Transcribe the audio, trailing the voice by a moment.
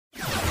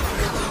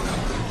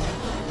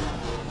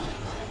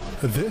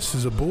This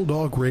is a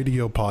Bulldog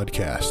Radio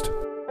podcast.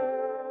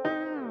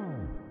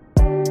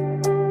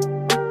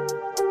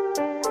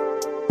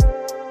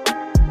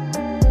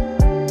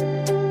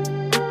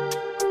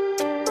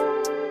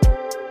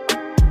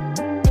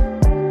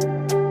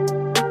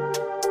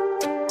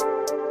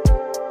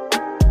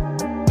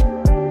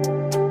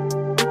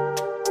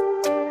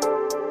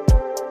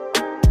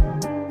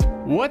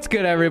 What's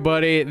good,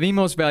 everybody? The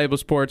Most Valuable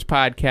Sports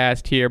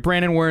Podcast here.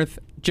 Brandon Worth,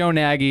 Joe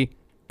Nagy.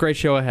 Great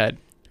show ahead.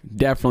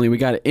 Definitely. We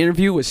got an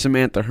interview with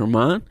Samantha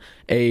Hermann,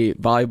 a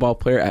volleyball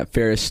player at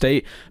Ferris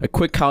State. A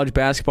quick college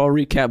basketball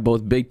recap,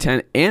 both Big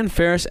Ten and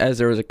Ferris, as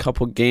there was a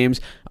couple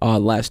games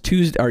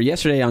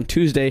yesterday on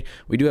Tuesday.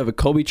 We do have a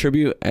Kobe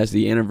tribute, as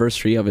the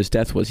anniversary of his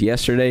death was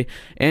yesterday,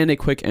 and a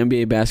quick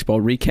NBA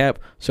basketball recap.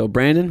 So,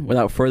 Brandon,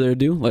 without further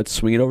ado, let's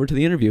swing it over to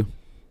the interview.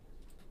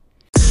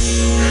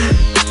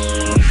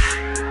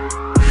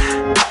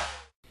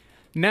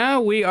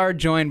 Now we are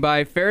joined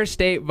by Ferris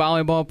State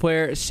volleyball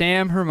player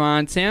Sam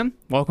Hermann. Sam,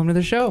 welcome to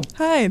the show.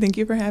 Hi, thank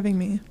you for having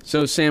me.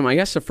 So, Sam, I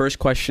guess the first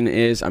question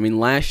is,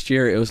 last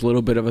year it was a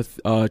little bit of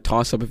a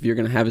toss-up if you're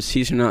going to have a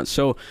season or not.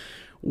 So,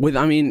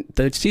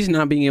 the season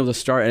not being able to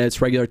start at its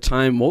regular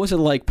time, what was it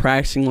like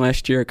practicing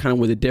last year, kind of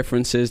with the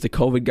differences, the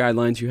COVID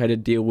guidelines you had to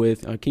deal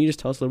with? Can you just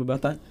tell us a little bit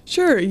about that?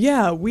 Sure,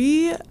 yeah.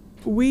 We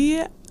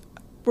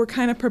were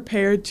kind of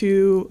prepared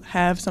to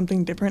have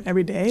something different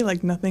every day.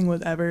 Like, nothing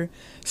was ever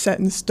set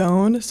in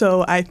stone.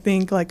 So I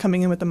think, like,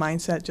 coming in with the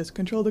mindset, just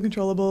control the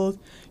controllables,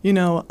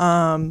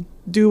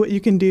 do what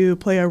you can do,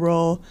 play a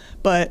role.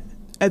 But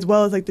as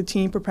well as, like, the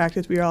team for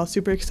practice, we were all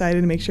super excited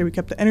to make sure we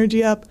kept the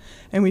energy up.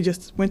 And we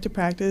just went to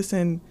practice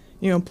and,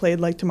 played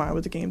like tomorrow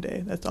was a game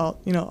day. That's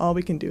all, all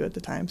we can do at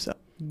the time. So.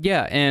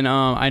 Yeah, and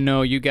I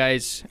know you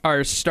guys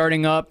are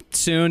starting up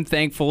soon,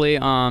 thankfully.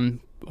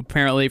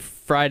 Apparently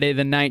Friday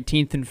the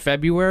 19th in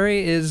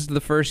February is the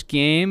first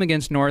game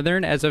against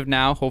Northern as of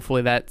now.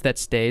 Hopefully that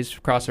stays.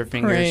 Cross our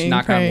fingers,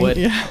 knock on wood.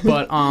 Yeah.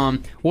 But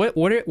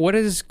what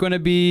is going to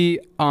be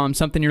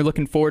something you're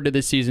looking forward to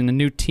this season? A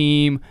new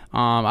team,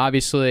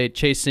 obviously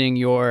chasing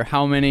your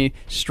how many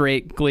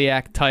straight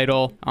GLIAC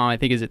title? I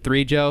think, is it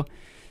 3, Joe?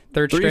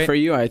 Third straight? 3 for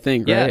you, I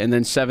think, right? Yeah. And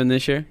then 7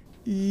 this year?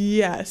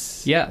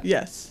 Yes. Yeah.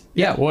 Yes.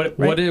 Yeah. What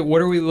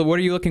are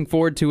you looking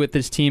forward to with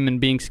this team and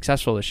being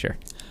successful this year?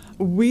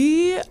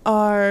 We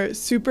are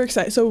super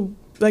excited. So,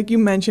 like you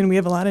mentioned, we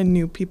have a lot of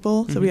new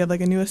people. So we have,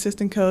 like, a new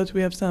assistant coach.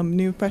 We have some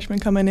new freshmen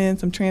coming in,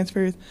 some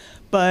transfers.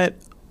 But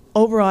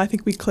overall, I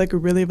think we click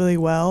really, really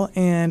well.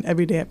 And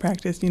every day at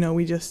practice,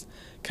 we just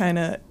kind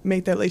of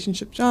make that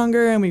relationship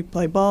stronger, and we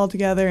play ball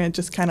together, and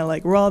just kind of,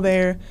 like, we're all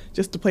there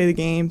just to play the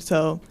game.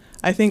 So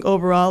I think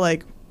overall,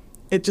 like,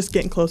 it's just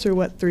getting closer,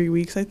 3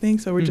 weeks, I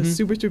think. So we're just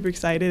super, super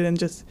excited, and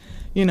just,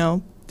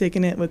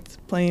 taking it with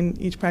playing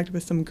each practice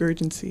with some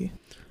urgency.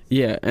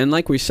 Yeah, and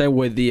like we said,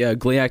 with the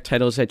GLIAC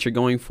titles that you're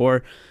going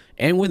for,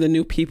 and with the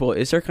new people,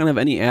 is there kind of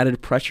any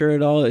added pressure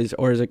at all,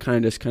 or is it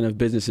kind of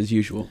business as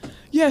usual?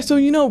 Yeah, so,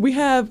 we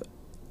have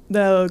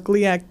the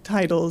GLIAC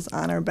titles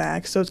on our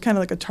back, so it's kind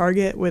of like a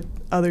target with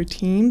other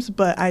teams,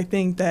 but I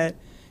think that,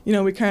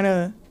 we kind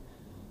of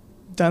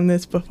done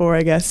this before,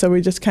 I guess, so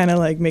we're just kind of,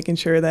 like, making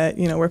sure that,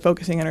 we're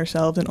focusing on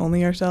ourselves and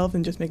only ourselves,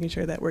 and just making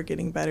sure that we're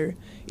getting better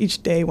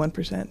each day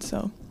 1%,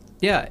 so.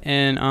 Yeah,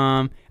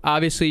 and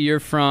obviously you're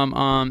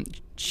from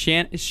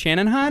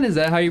Shanahan, is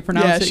that how you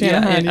pronounce it?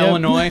 Shanahan, in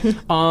Illinois.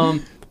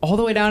 All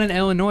the way down in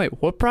Illinois.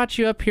 What brought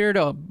you up here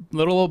to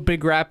little old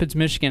Big Rapids,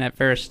 Michigan at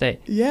Ferris State?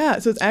 Yeah,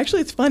 so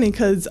it's funny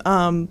because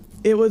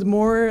it was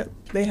more,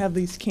 they have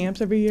these camps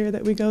every year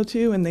that we go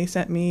to, and they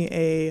sent me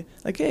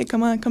hey,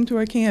 come to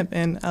our camp.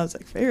 And I was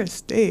like, Ferris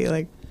State?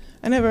 Like,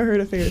 I never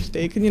heard of Ferris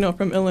State because,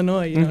 from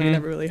Illinois, I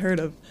never really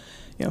heard of,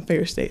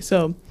 Ferris State.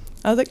 So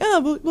I was like,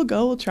 we'll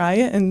go, we'll try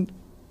it. And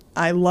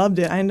I loved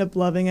it. I ended up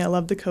loving it. I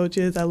loved the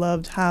coaches. I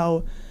loved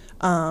how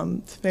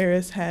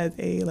Ferris had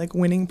a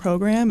winning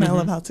program, and I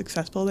love how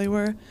successful they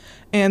were.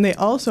 And they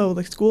also,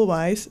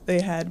 school-wise, they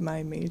had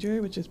my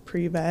major, which is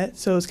pre-vet,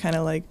 so it's kind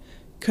of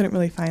couldn't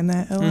really find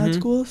that at a lot of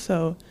schools.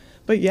 So,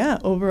 but yeah,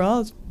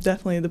 overall, it's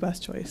definitely the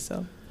best choice.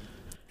 So.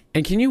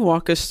 And can you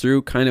walk us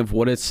through kind of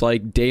what it's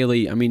like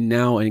daily,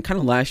 now, and kind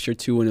of last year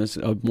too, when it was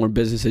more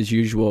business as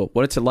usual,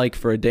 what it's like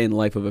for a day in the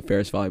life of a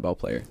Ferris volleyball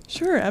player?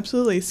 Sure,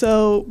 absolutely.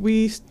 So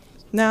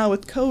now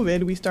with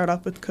COVID, we start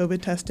off with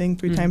COVID testing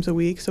 3 times a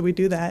week. So we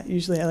do that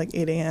usually at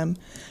 8 a.m.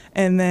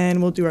 And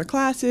then we'll do our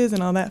classes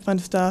and all that fun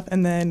stuff.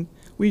 And then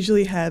we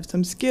usually have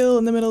some skill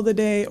in the middle of the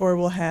day, or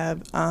we'll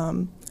have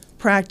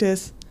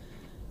practice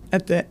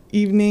at the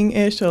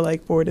evening-ish, so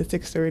 4 to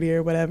 6:30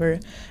 or whatever.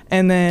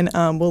 And then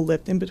we'll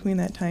lift in between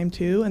that time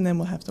too. And then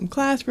we'll have some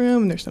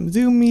classroom, and there's some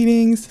Zoom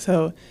meetings.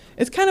 So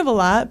it's kind of a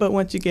lot, but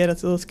once you get a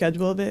little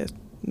schedule of it,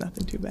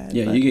 nothing too bad.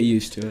 Yeah, you get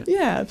used to it.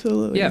 Yeah,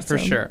 absolutely. Yeah, for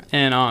sure.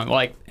 And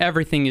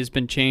everything has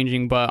been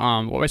changing, but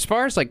as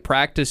far as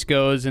practice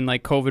goes and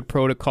COVID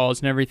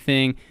protocols and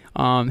everything,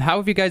 how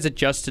have you guys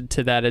adjusted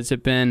to that? Has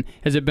it been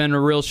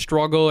a real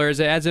struggle, or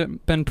has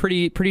it been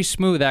pretty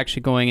smooth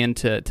actually going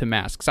into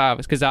masks?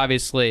 Because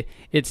obviously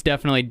it's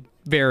definitely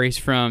varies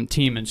from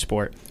team and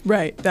sport.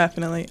 Right,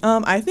 definitely.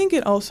 I think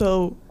it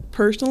also,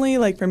 personally,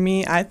 like for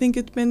me, I think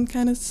it's been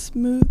kind of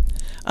smooth.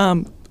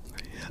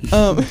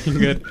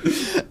 Good.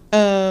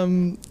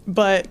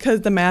 But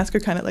because the masks are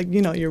kind of like,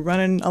 you're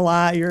running a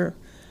lot, you're,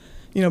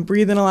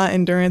 breathing a lot,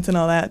 endurance and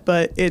all that,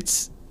 but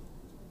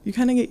you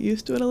kind of get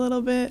used to it a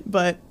little bit,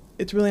 but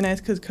it's really nice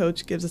because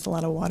Coach gives us a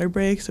lot of water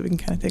breaks, so we can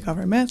kind of take off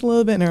our masks a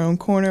little bit in our own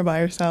corner by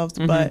ourselves.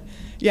 Mm-hmm. But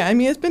yeah, I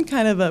mean, it's been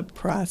kind of a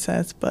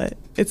process, but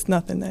it's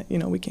nothing that,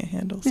 we can't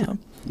handle. Yeah. So.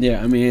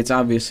 Yeah, I mean, it's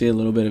obviously a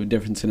little bit of a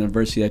difference in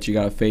adversity that you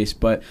got to face.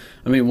 But,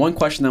 I mean, one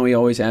question that we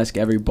always ask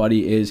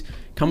everybody is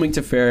coming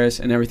to Ferris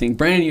and everything.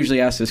 Brandon usually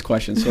asks this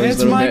question, so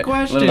it's a little bit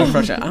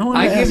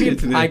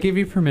frustrating. I give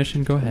you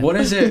permission. Go ahead. What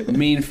does it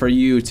mean for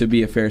you to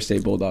be a Ferris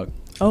State Bulldog?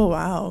 Oh,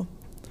 wow.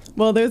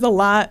 Well, there's a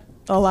lot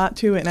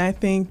to it, and I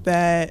think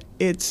that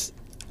it's,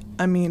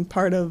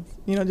 part of,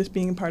 just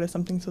being part of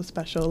something so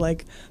special,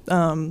 like,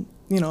 a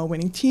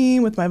winning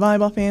team with my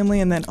volleyball family,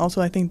 and then also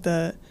I think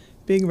the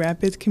Big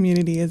Rapids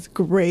community is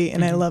great,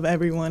 and I love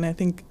everyone. I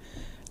think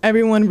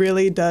everyone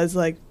really does,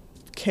 like,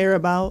 care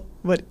about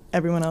what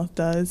everyone else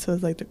does, so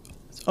it's like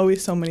there's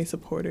always so many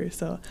supporters,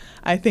 so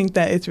I think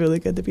that it's really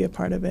good to be a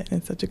part of it, and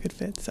it's such a good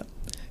fit, so,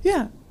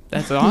 yeah.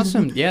 That's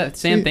awesome. Yeah,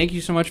 Sam, thank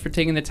you so much for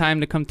taking the time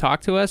to come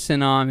talk to us,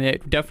 and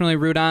definitely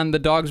root on the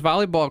Dogs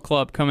Volleyball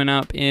Club coming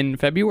up in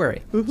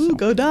February. Woohoo, so,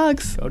 go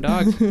Dogs. Go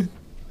Dogs.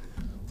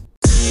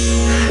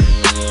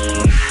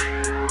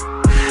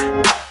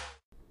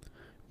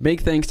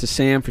 Big thanks to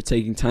Sam for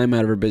taking time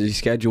out of her busy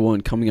schedule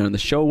and coming on the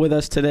show with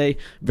us today.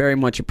 Very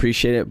much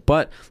appreciate it,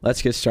 but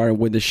let's get started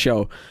with the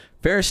show.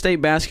 Ferris State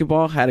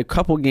basketball had a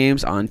couple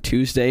games on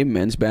Tuesday,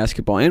 men's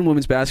basketball and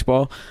women's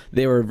basketball.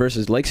 They were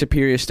versus Lake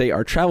Superior State,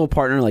 our travel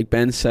partner, like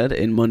Ben said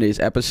in Monday's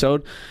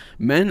episode.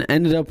 Men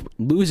ended up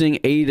losing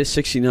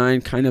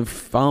 80-69, kind of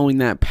following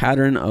that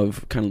pattern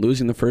of kind of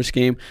losing the first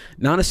game.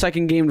 Not a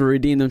second game to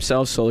redeem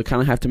themselves, so they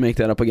kind of have to make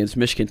that up against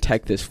Michigan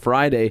Tech this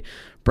Friday.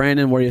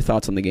 Brandon, what are your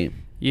thoughts on the game?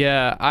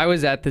 Yeah, I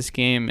was at this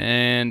game,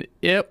 and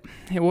it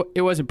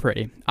wasn't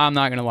pretty. I'm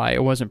not going to lie,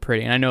 it wasn't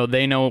pretty. And I know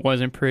they know it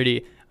wasn't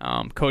pretty.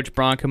 Coach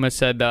Bronkema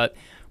said that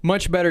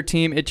much better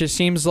team. It just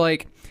seemed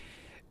like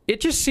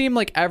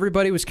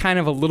everybody was kind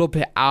of a little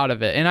bit out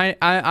of it. And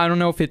I don't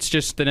know if it's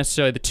just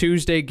necessarily the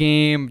Tuesday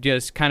game,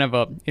 just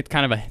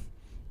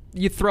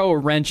you throw a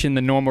wrench in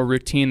the normal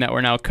routine that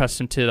we're now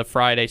accustomed to, the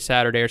Friday,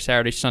 Saturday, or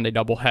Saturday, Sunday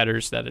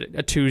doubleheaders, that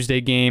a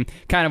Tuesday game,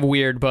 kind of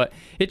weird. But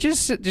it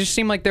just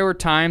seemed like there were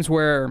times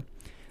where,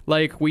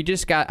 like, we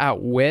just got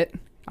outwit.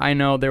 I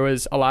know there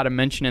was a lot of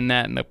mention in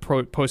that in the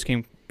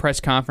post-game press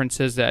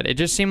conferences, that it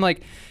just seemed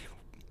like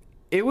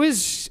it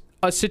was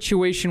a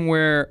situation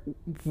where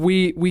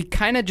we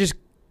kind of just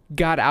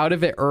got out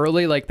of it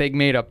early. Like, they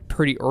made a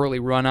pretty early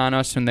run on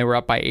us, and they were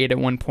up by 8 at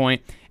one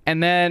point.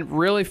 And then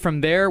really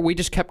from there, we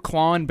just kept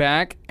clawing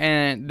back,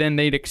 and then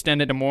they'd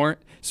extend it to more.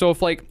 So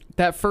if, like,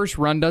 that first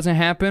run doesn't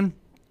happen,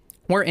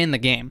 we're in the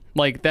game.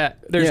 Like,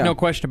 that, there's no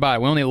question about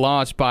it. We only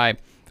lost by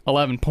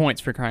 11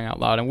 points, for crying out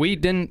loud, and we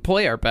didn't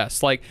play our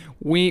best. Like,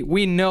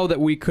 we know that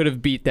we could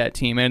have beat that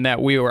team, and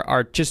that we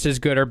are just as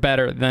good or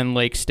better than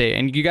Lake State.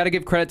 And you got to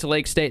give credit to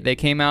Lake State. They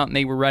came out and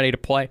they were ready to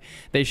play.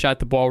 They shot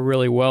the ball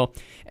really well,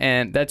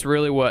 and that's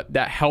really what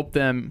that helped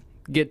them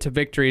get to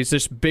victories.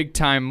 This big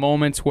time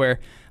moments where,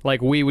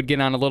 like, we would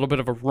get on a little bit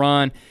of a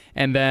run,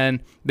 and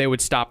then they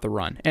would stop the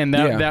run, and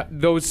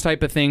those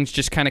type of things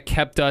just kind of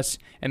kept us.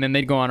 And then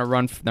they'd go on a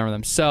run for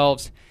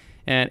themselves.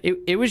 And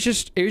it was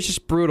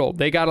just brutal.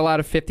 They got a lot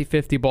of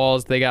 50-50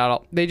 balls. They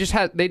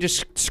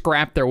just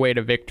scrapped their way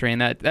to victory,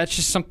 and that's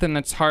just something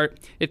that's hard.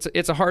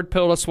 It's a hard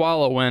pill to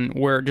swallow when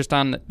we're just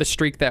on the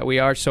streak that we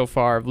are so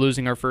far of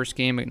losing our first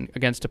game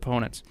against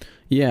opponents.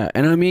 Yeah,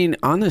 and I mean,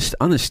 on the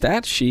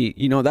stat sheet,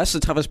 that's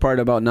the toughest part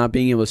about not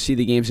being able to see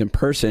the games in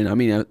person. I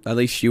mean, at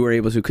least you were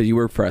able to because you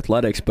work for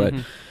athletics, but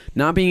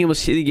not being able to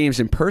see the games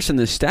in person,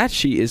 the stat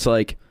sheet is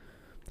like,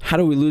 how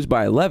do we lose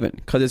by 11?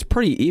 Because it's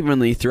pretty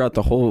evenly throughout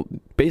the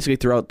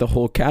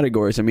whole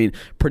categories. I mean,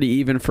 pretty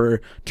even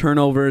for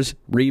turnovers,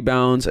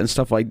 rebounds, and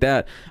stuff like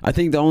that. I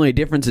think the only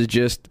difference is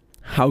just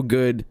how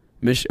good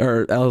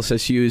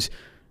LSSU's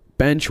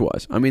bench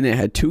was. I mean, they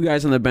had 2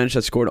 guys on the bench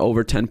that scored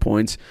over 10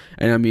 points.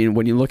 And I mean,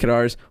 when you look at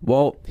ours,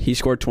 well, he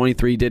scored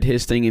 23, did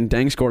his thing, and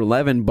Deng scored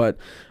 11. But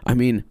I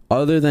mean,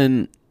 other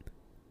than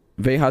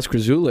Vejas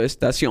Krasulis,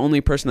 that's the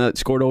only person that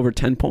scored over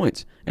 10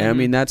 points. And I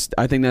mean,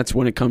 I think that's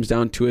when it comes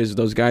down to is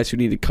those guys who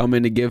need to come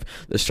in to give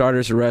the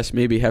starters a rest,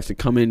 maybe have to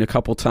come in a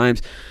couple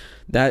times.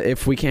 That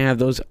if we can't have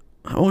those,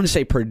 I don't want to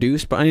say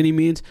produced by any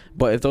means,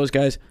 but if those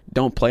guys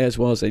don't play as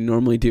well as they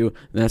normally do,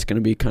 then that's going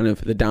to be kind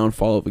of the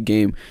downfall of a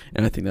game.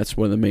 And I think that's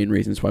one of the main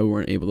reasons why we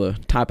weren't able to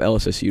top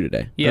LSSU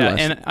today. Yeah,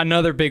 and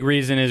another big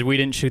reason is we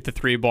didn't shoot the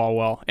 3 ball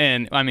well.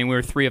 And I mean, we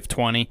were 3 of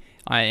 20,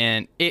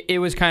 and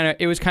it was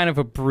kind of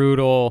a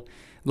brutal.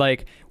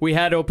 Like, we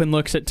had open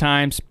looks at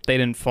times. They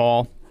didn't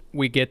fall.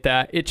 We get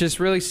that. It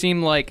just really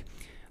seemed like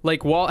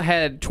Walt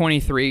had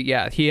 23.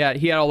 Yeah, he had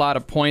a lot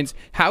of points.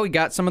 How he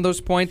got some of those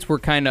points were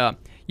kind of,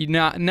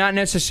 not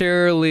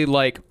necessarily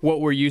like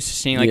what we're used to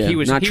seeing. Like he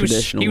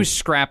was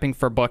scrapping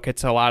for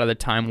buckets a lot of the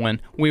time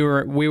when we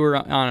were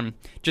on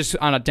just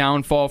on a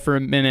downfall for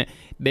a minute.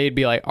 They'd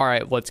be like, all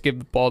right, let's give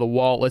the ball to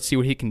Walt. Let's see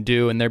what he can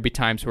do. And there'd be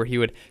times where he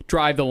would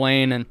drive the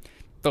lane and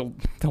the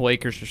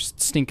Lakers are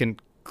stinking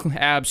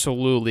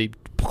absolutely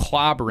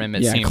clobber him.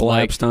 It seemed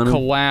collapsed on him.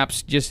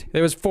 Collapsed. Just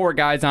there was 4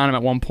 guys on him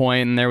at one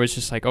point, and there was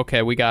just like,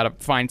 okay, we got to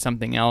find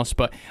something else.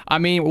 But I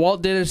mean,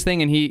 Walt did his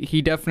thing, and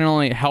he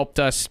definitely helped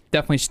us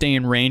definitely stay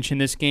in range in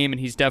this game. And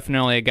he's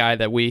definitely a guy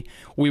that we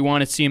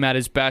want to see him at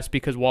his best,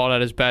 because Walt at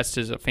his best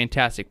is a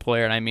fantastic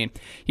player. And I mean,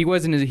 he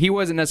wasn't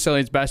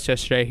necessarily his best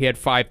yesterday. He had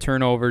 5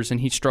 turnovers,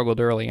 and he struggled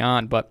early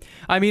on. But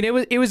I mean,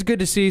 it was good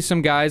to see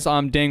some guys.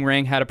 Deng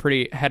Rang had a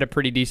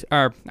pretty decent,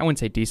 or I wouldn't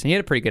say decent. He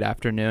had a pretty good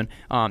afternoon.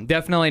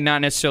 Definitely not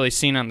necessarily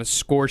seen on the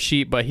score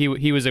sheet, but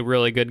he was a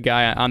really good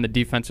guy on the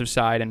defensive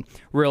side and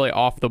really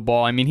off the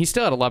ball. I mean, he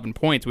still had 11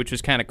 points, which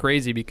was kind of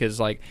crazy, because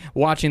like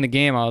watching the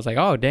game, I was like,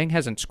 oh, Deng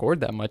hasn't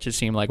scored that much, it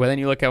seemed like. But then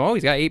you look at, oh,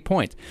 he's got 8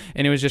 points,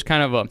 and it was just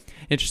kind of a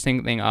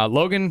interesting thing.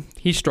 Logan,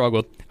 he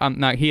struggled.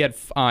 He had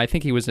I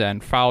think he was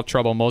in foul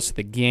trouble most of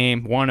the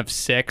game, 1 of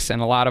 6,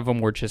 and a lot of them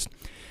were just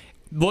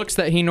looks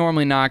that he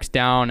normally knocks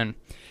down. And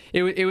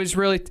it was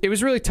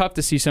really tough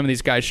to see some of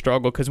these guys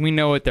struggle, because we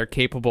know what they're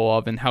capable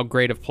of and how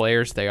great of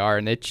players they are,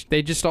 and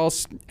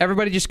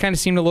everybody just kind of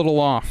seemed a little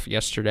off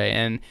yesterday,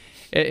 and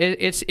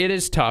it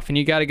is tough, and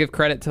you got to give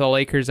credit to the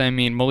Lakers. I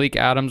mean, Malik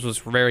Adams was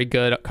very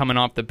good coming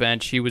off the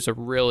bench. He was a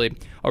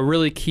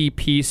really key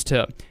piece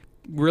to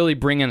really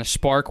bring in a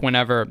spark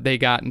whenever they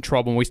got in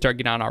trouble and we started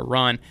getting on our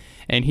run,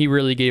 and he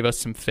really gave us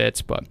some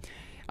fits. But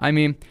I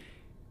mean,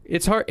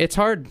 it's hard.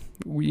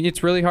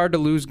 It's really hard to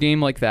lose a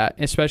game like that,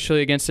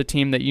 especially against a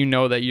team that you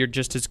know that you're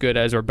just as good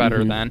as or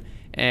better than,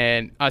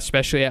 and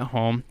especially at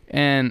home.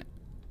 And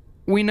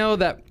we know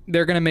that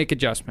they're going to make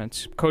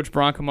adjustments. Coach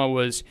Bronkema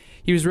was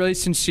really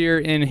sincere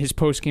in his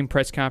post-game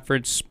press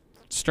conference,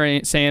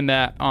 saying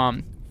that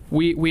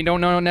we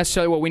don't know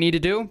necessarily what we need to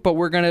do, but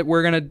we're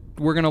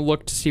gonna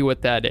look to see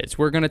what that is.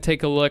 We're gonna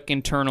take a look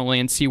internally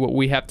and see what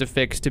we have to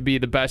fix to be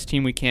the best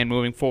team we can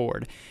moving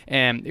forward.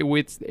 And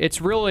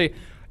it's really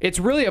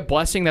a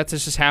blessing that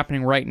this is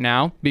happening right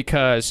now,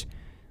 because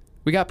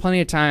we got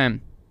plenty of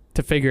time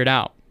to figure it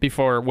out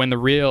before when the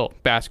real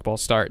basketball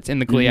starts in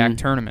the GLIAC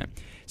tournament.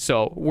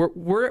 So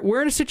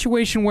we're in a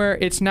situation where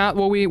it's not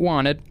what we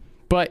wanted,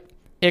 but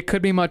it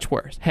could be much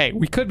worse. Hey,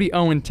 we could be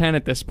 0-10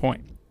 at this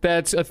point.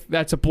 That's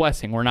a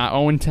blessing. We're not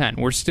 0-10.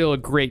 We're still a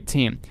great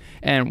team,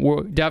 and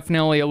we're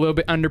definitely a little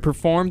bit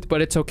underperformed,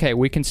 but it's okay.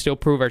 We can still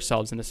prove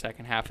ourselves in the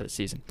second half of the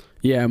season.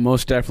 Yeah,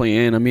 most definitely.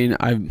 And I mean,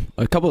 I've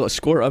a couple of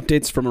score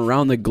updates from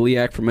around the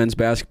GLIAC for men's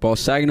basketball.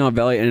 Saginaw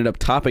Valley ended up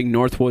topping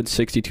Northwood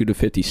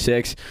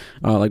 62-56.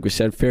 Like we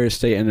said, Ferris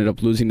State ended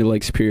up losing to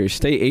Lake Superior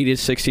State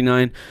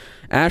 80-69.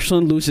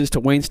 Ashland loses to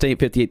Wayne State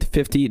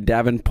 58-50.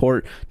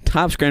 Davenport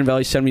tops Grand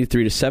Valley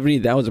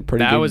 73-70. That was a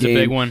pretty good game. That was a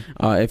big one.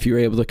 If you were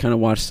able to kind of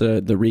watch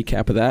the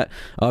recap of that.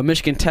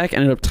 Michigan Tech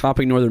ended up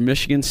topping Northern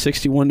Michigan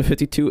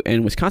 61-52,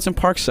 and Wisconsin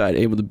Parkside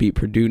able to beat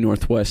Purdue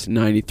Northwest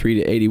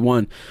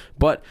 93-81.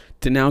 But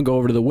to now go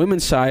over to the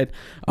women's side,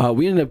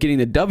 we ended up getting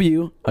the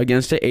W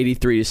against it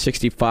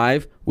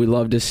 83-65. We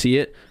love to see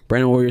it.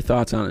 Brandon, what were your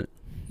thoughts on it?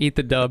 Eat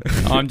the dub.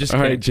 Oh, I'm just all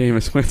kidding. right,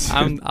 Jameis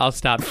Winston. I'll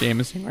stop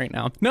Jamesing right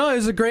now. No, it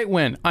was a great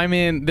win. I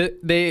mean,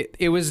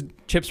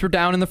 chips were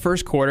down in the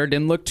first quarter,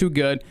 didn't look too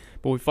good,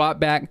 but we fought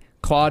back,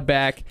 clawed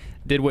back,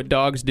 did what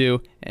dogs do,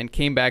 and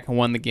came back and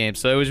won the game.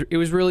 So it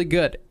was really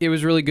good. It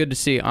was really good to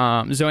see.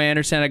 Zoe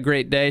Anderson had a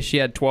great day. She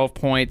had 12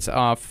 points,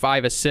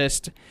 5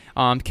 assists.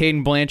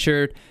 Caden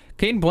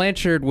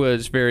Blanchard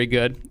was very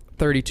good,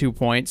 32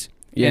 points.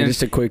 Yeah, and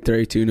just a quick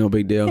 32, no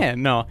big deal. Yeah,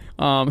 no.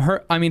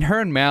 Her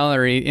and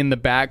Mallory in the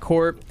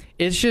backcourt,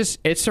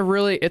 it's a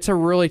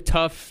really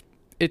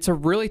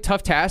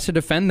tough task to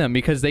defend them,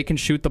 because they can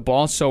shoot the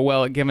ball so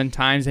well at given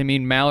times. I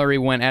mean, Mallory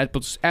went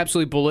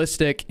absolutely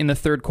ballistic in the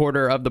third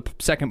quarter of the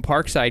second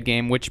Parkside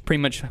game, which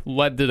pretty much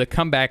led to the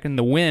comeback and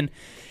the win.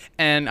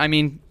 And I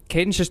mean,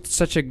 Caden's just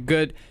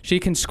she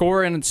can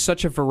score in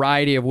such a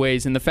variety of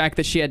ways, and the fact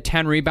that she had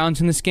 10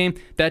 rebounds in this game,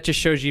 that just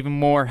shows you even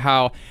more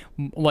how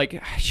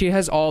she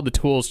has all the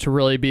tools to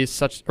really be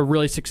such a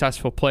really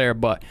successful player.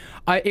 But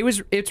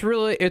it's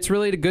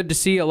really good to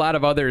see a lot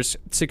of others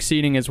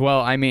succeeding as well.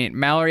 I mean,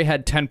 Mallory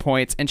had 10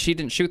 points, and she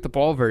didn't shoot the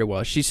ball very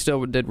well. She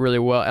still did really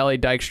well. Ellie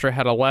Dykstra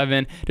had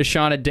 11.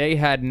 Deshauna Day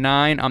had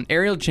 9.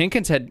 Ariel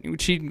Jenkins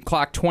she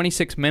clocked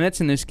 26 minutes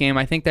in this game.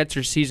 I think that's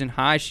her season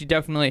high. She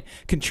definitely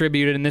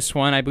contributed in this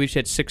one. I believe she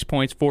had 6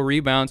 points, 4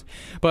 rebounds.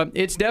 But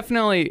it's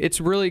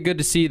really good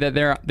to see that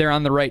they're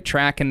on the right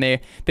track, and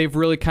they've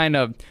really kind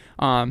of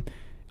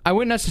I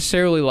wouldn't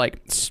necessarily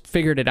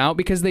figured it out,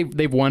 because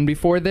they've won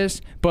before this,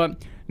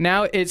 but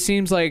now it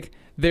seems like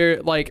they're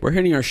we're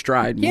hitting our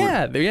stride more.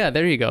 Yeah,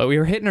 there you go. We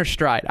were hitting our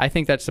stride. I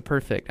think that's the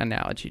perfect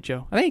analogy,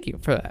 Joe. Thank you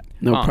for that.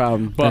 No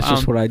problem. That's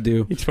just what I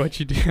do. It's what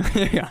you do.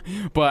 Yeah.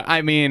 But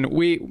I mean,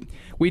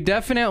 we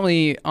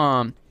definitely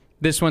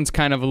this one's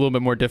kind of a little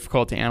bit more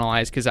difficult to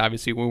analyze, because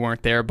obviously we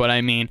weren't there, but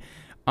I mean,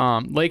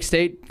 Lake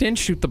State didn't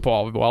shoot the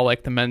ball well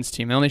like the men's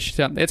team. They only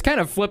shot. It's kind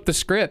of flipped the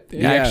script,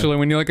 actually,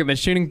 when you look at the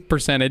shooting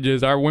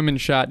percentages. Our women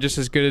shot just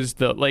as good as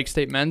the Lake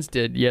State men's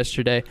did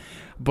yesterday.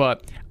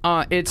 But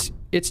it's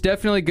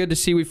definitely good to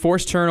see we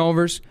forced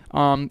turnovers.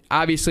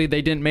 Obviously,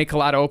 they didn't make a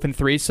lot of open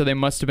threes, so they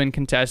must have been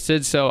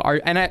contested. So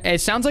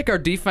it sounds like our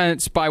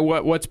defense, by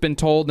what's been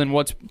told and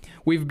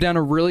we've done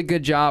a really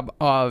good job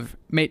of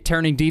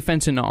turning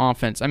defense into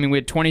offense. I mean, we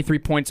had 23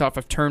 points off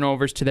of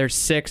turnovers to their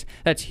 6.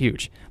 That's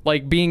huge.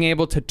 Like, being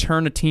able to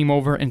turn a team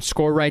over and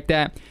score right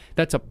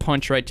that's a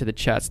punch right to the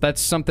chest.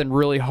 That's something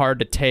really hard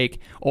to take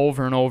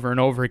over and over and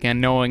over again,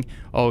 knowing,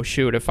 oh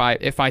shoot, if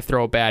I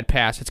throw a bad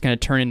pass, it's going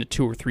to turn into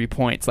 2 or 3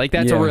 points. Like,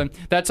 that's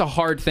a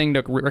hard thing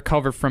to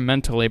recover from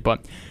mentally.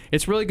 But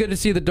it's really good to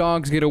see the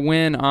Dogs get a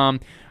win.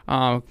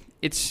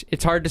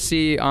 It's hard to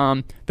see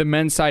the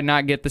men's side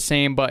not get the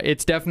same, but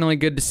it's definitely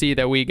good to see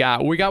that we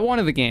got one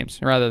of the games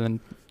rather than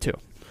 2.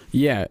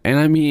 Yeah, and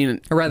I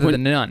mean... Rather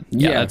than none.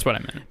 Yeah, that's what I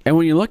meant. And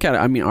when you look at it,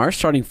 I mean, our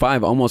starting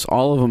 5, almost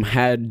all of them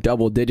had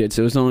double digits.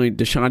 It was only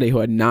Deshaunte who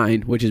had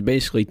 9, which is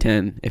basically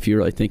 10, if you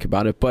really think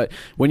about it. But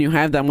when you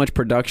have that much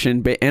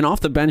production, and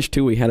off the bench,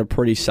 too, we had a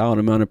pretty solid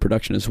amount of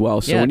production as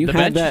well. So when you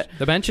have that...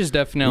 The bench is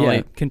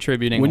definitely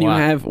contributing when a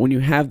lot. When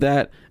you have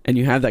that, and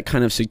you have that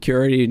kind of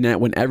security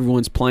net when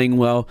everyone's playing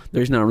well,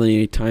 there's not really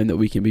any time that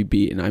we can be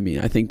beaten. I mean,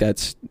 I think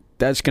that's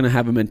going to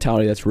have a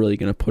mentality that's really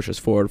going to push us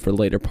forward for the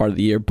later part of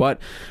the year.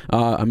 But,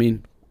 I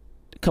mean...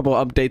 Couple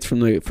of updates from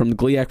the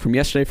GLIAC from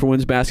yesterday for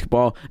women's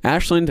basketball.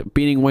 Ashland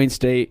beating Wayne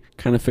State.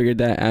 Kind of figured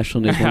that.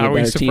 Ashland is one of the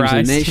better teams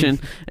in the nation.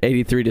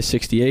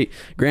 83-68.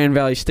 Grand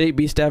Valley State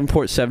beats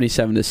Davenport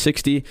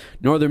 77-60.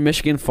 Northern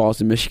Michigan falls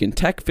to Michigan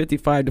Tech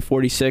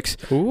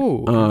 55-46.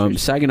 Ooh.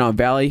 Saginaw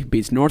Valley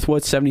beats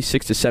Northwood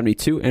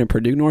 76-72, and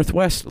Purdue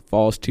Northwest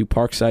falls to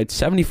Parkside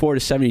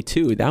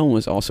 74-72. That one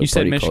was also pretty close to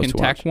watch. You said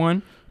Michigan Tech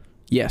won?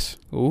 Yes.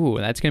 Ooh,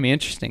 that's gonna be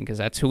interesting because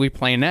that's who we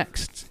play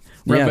next.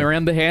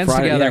 Rub the hands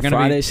Friday, together.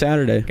 Friday,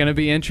 Saturday. Going to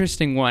be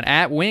interesting one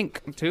at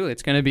Wink too.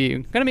 It's going to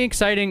be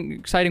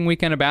exciting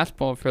weekend of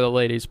basketball for the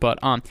ladies. But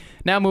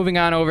now moving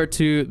on over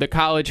to the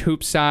college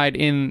hoop side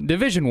in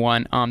Division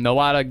I. A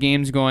lot of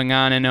games going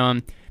on,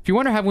 and if you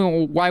wonder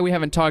why we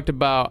haven't talked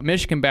about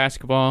Michigan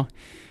basketball,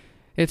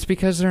 it's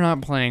because they're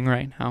not playing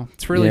right now.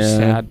 It's really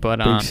sad, but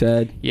big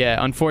sad. Yeah,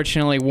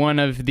 unfortunately,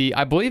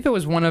 I believe it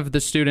was one of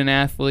the student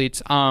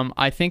athletes. I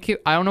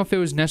don't know if it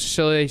was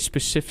necessarily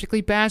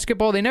specifically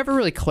basketball. They never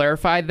really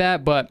clarified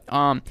that, but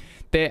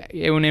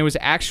when it was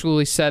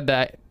actually said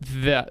that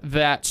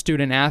that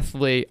student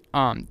athlete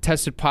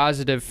tested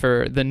positive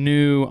for the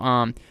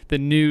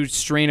new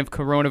strain of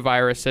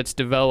coronavirus that's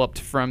developed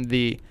from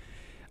the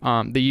UK,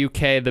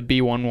 the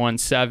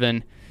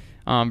B117,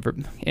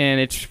 and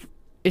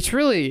it's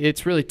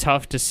really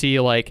tough to see,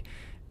 like,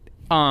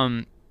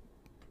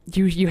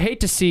 you hate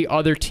to see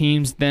other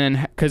teams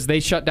then, because they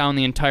shut down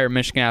the entire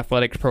Michigan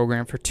athletics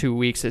program for 2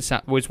 weeks.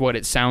 Was what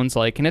it sounds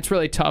like, and it's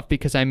really tough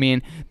because, I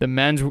mean, the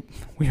men's,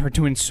 we were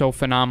doing so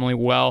phenomenally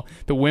well.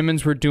 The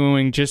women's were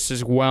doing just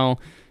as well,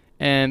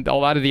 and a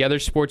lot of the other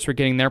sports were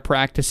getting their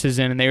practices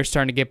in, and they were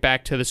starting to get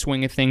back to the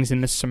swing of things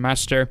in this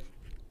semester.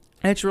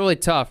 It's really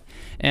tough,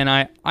 and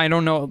I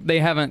don't know. They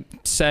haven't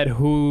said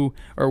who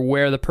or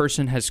where the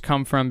person has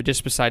come from,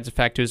 just besides the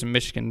fact it was a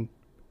Michigan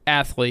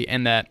athlete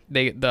and that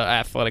the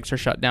athletics are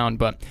shut down.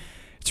 But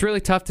it's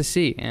really tough to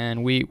see,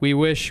 and we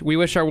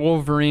wish our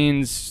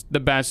Wolverines the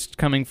best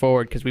coming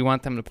forward because we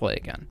want them to play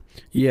again.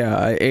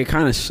 Yeah, it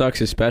kind of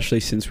sucks,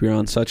 especially since we were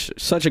on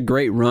such a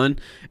great run.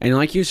 And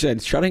like you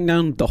said, shutting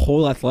down the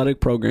whole athletic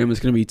program is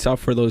going to be tough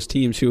for those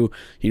teams who,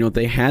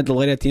 they had the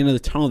light at the end of the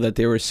tunnel that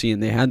they were seeing.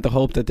 They had the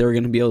hope that they were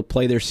going to be able to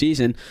play their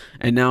season.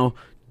 And now,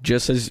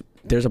 just as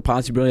there's a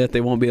possibility that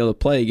they won't be able to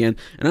play again.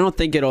 And I don't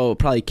think it'll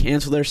probably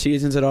cancel their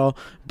seasons at all,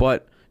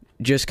 but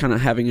just kind of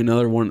having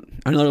another one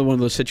of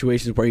those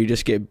situations where you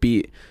just get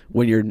beat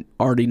when you're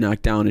already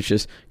knocked down. It's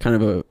just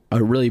kind of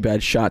a really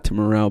bad shot to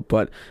morale.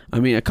 But, I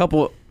mean, a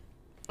couple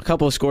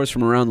of scores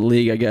from around the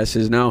league, I guess,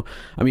 is now,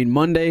 I mean,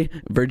 Monday,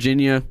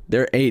 Virginia,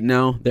 they're 8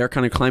 now. They're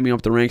kind of climbing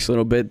up the ranks a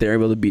little bit. They're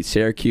able to beat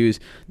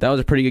Syracuse. That was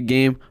a pretty good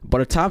game.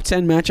 But a top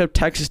 10 matchup,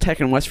 Texas Tech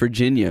and West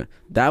Virginia.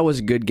 That was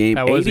a good game.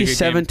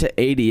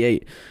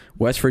 87-88.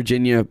 West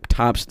Virginia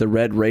tops the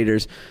Red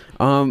Raiders.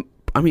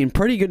 I mean,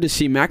 pretty good to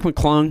see. Mac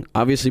McClung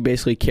obviously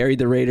basically carried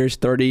the Raiders.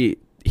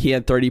 He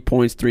had 30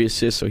 points, 3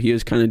 assists, so he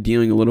was kind of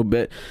dealing a little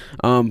bit.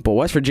 But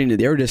West Virginia,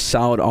 they were just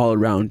solid all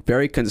around.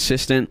 Very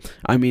consistent.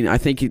 I mean, I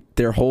think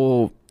their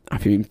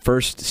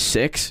first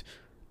 6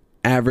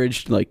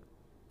 averaged like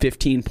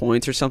 15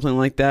 points or something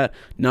like that.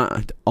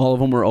 Not all of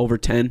them were over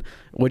 10,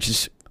 which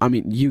is, I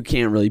mean, you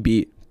can't really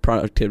beat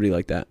productivity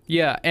like that.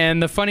 Yeah,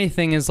 and the funny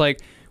thing is, like,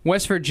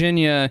 West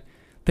Virginia,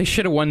 they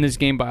should have won this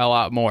game by a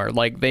lot more.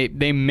 Like,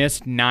 they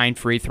missed 9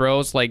 free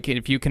throws. Like,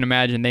 if you can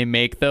imagine, they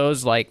make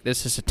those. Like,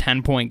 this is a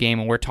 10-point game,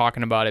 and we're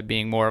talking about it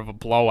being more of a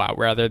blowout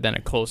rather than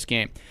a close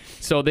game.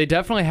 So they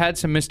definitely had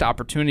some missed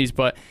opportunities,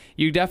 but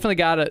you definitely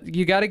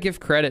gotta give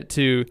credit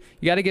to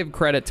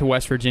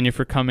West Virginia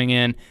for coming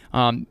in.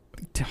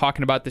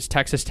 talking about this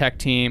Texas Tech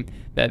team,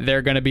 that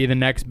they're going to be the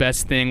next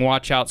best thing.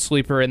 Watch out,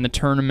 sleeper in the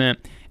tournament.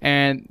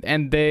 And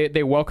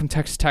they welcome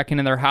Texas Tech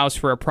into their house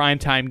for a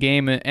primetime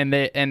game, and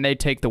they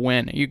take the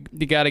win. You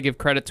got to give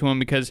credit to them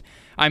because,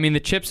 I mean, the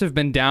chips have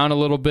been down a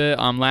little bit.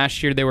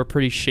 Last year they were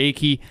pretty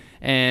shaky,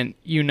 and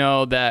you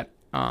know that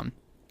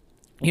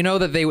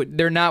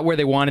they're not where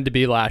they wanted to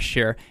be last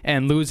year.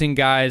 And losing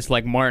guys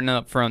like Martin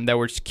up front that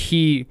were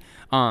key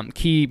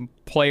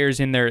players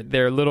in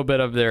their little bit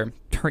of their,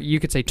 you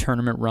could say,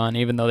 tournament run,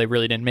 even though they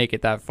really didn't make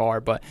it that far.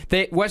 But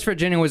West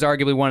Virginia was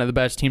arguably one of the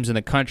best teams in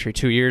the country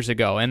 2 years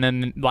ago, and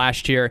then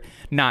last year,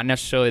 not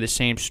necessarily the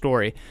same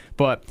story.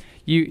 But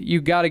you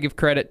got to give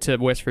credit to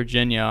West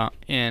Virginia,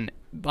 and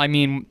I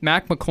mean,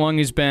 Mac McClung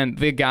has been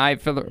the guy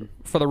for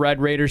the Red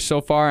Raiders so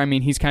far. I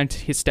mean, he's kind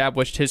of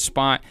established his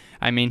spot.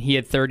 I mean, he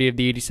had 30 of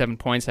the 87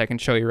 points. I can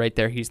show you right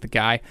there. He's the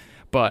guy.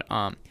 But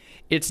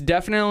it's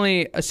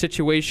definitely a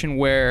situation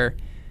where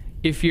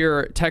if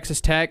you're Texas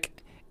Tech,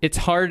 it's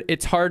hard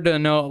to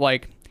know,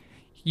 like,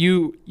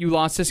 you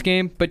lost this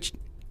game, but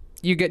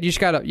you just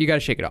gotta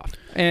shake it off.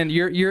 And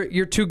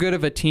you're too good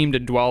of a team to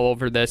dwell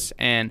over this,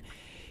 and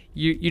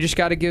you just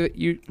gotta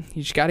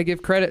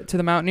give credit to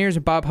the Mountaineers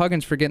and Bob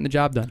Huggins for getting the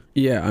job done.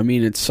 Yeah, I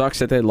mean, it sucks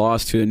that they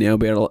lost to a nail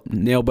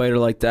biter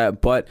like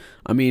that, but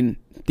I mean,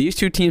 these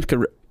two teams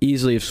could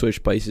easily have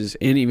switched places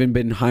and even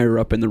been higher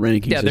up in the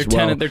rankings. Yeah, they're as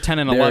well. They're 10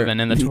 and 11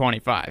 in the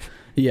 25.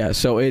 Yeah,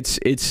 so it's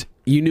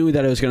you knew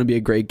that it was going to be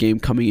a great game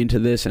coming into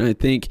this, and I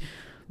think,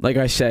 like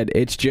I said,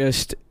 it's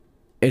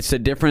the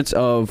difference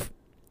of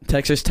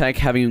Texas Tech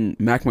having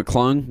Mac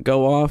McClung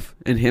go off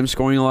and him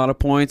scoring a lot of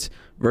points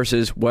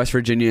versus West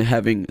Virginia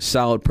having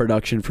solid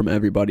production from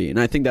everybody. And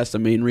I think that's the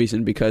main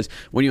reason, because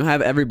when you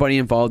have everybody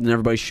involved and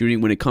everybody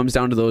shooting, when it comes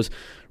down to those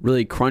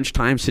really crunch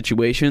time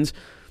situations,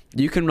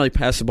 you can really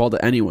pass the ball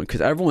to anyone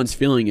because everyone's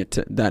feeling it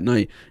that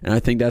night. And I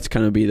think that's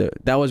kind of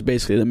that was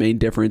basically the main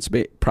difference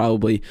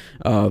probably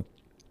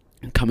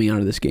coming out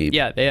of this game.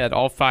 Yeah, they had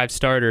all 5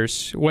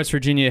 starters. West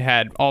Virginia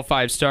had all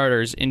 5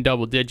 starters in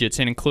double digits,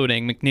 and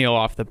including McNeil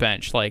off the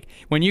bench. Like,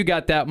 when you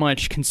got that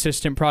much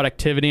consistent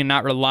productivity and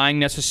not relying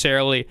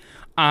necessarily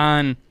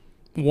on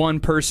one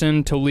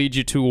person to lead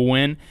you to a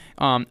win,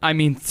 I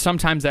mean,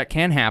 sometimes that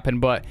can happen,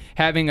 but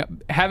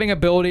having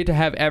ability to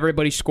have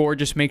everybody score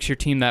just makes your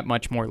team that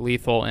much more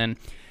lethal. And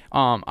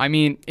I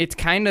mean, it's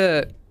kind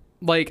of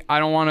like, I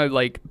don't want to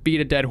like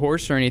beat a dead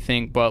horse or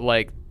anything, but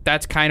like,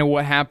 that's kind of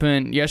what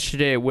happened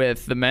yesterday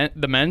with the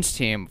men's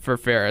team for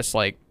Ferris.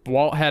 Like,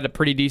 Walt had a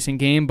pretty decent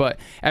game, but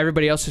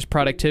everybody else's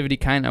productivity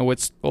kind of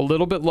was a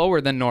little bit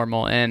lower than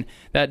normal, and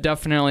that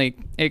definitely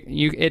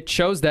it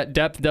shows that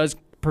depth does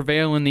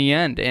prevail in the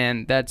end,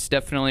 and that's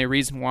definitely a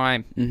reason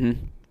why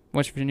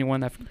West Virginia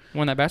won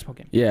that basketball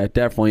game. Yeah,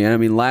 definitely. And I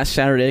mean, last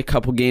Saturday, a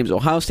couple games.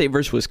 Ohio State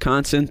versus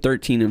Wisconsin,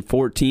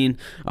 13-14.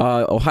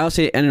 Ohio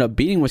State ended up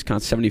beating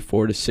Wisconsin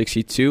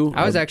 74-62.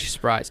 I was actually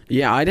surprised.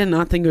 Yeah, I did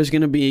not think it was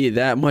going to be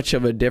that much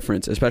of a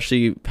difference,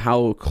 especially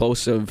how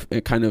close of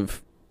kind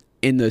of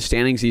in the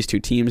standings these two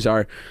teams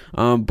are.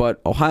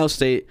 But Ohio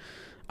State,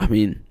 I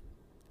mean,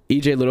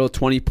 E.J. Little,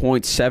 20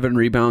 points, 7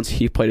 rebounds.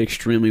 He played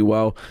extremely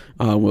well.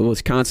 With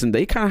Wisconsin,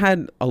 they kind of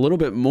had a little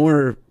bit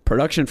more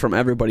production from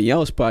everybody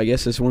else, but I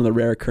guess it's one of the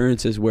rare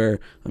occurrences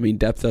where, I mean,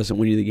 depth doesn't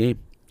win you the game.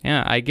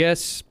 Yeah, I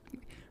guess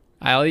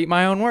I'll eat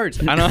my own words.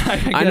 I know.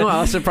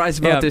 I was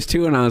surprised about this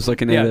too when I was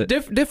looking at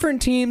it.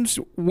 Different teams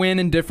win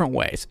in different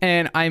ways.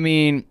 And I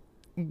mean,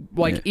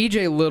 like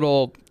E.J.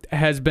 Little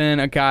has been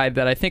a guy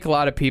that I think a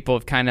lot of people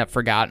have kind of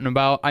forgotten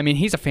about. I mean,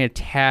 he's a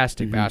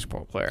fantastic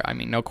basketball player. I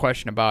mean, no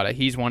question about it.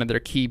 He's one of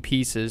their key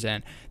pieces,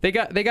 and they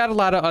got a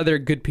lot of other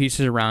good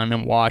pieces around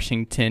him.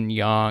 Washington,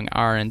 Young,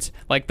 Ahrens,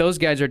 like those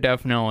guys are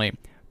definitely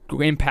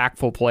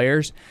impactful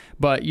players.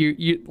 But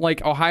you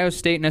like Ohio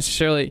State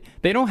necessarily,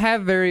 they don't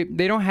have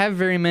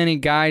very many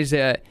guys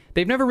that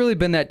they've never really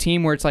been that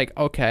team where it's like,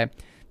 okay,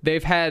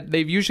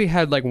 they've usually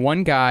had like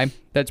one guy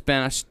that's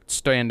been a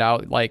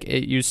standout. Like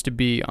it used to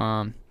be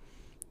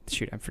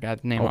I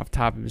forgot the name off the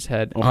top of his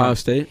head. Ohio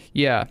State?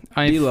 Yeah.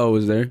 D'Lo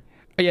was there.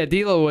 Yeah,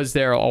 D'Lo was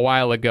there a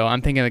while ago.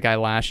 I'm thinking of the guy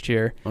last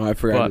year. Oh, I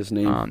forgot his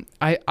name.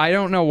 I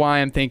don't know why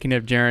I'm thinking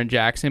of Jaren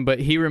Jackson, but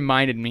he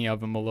reminded me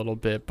of him a little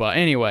bit. But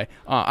anyway,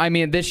 I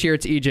mean, this year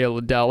it's E.J.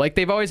 Liddell. Like,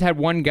 they've always had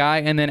one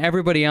guy, and then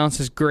everybody else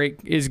is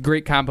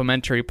great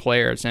complementary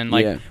players. And,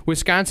 like,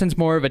 Wisconsin's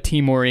more of a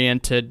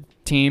team-oriented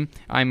team.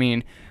 I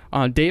mean,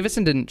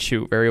 Davison didn't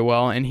shoot very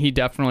well, and he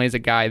definitely is a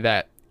guy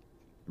that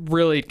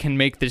really can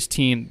make this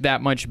team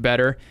that much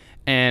better.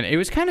 And it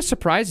was kind of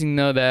surprising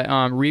though that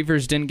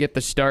Reavers didn't get the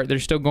start. They're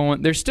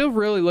still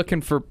really looking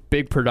for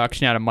big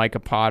production out of Micah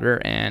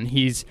Potter, and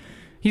he's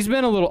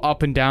been a little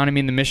up and down. I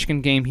mean, the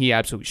Michigan game he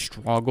absolutely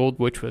struggled,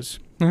 which was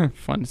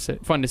fun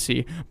to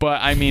see.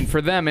 But I mean,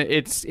 for them,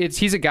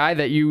 he's a guy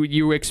that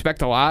you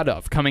expect a lot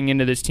of coming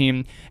into this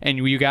team, and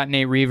you got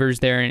Nate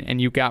Reavers there,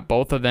 and you got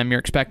both of them. You're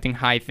expecting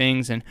high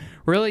things, and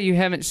really you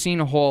haven't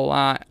seen a whole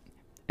lot.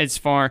 As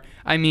far,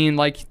 I mean,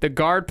 like the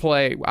guard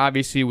play,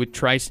 obviously with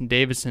Trice and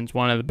Davison's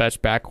one of the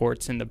best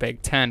backcourts in the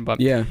Big Ten, but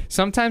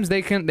sometimes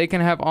they can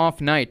have off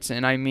nights,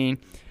 and I mean,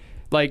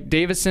 like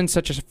Davison's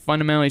such a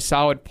fundamentally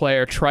solid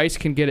player. Trice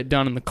can get it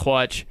done in the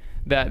clutch.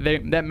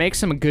 That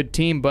makes him a good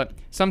team. But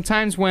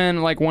sometimes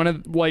when like one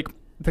of like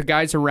the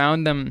guys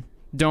around them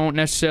don't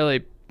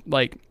necessarily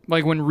like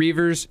when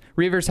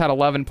Reavers had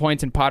 11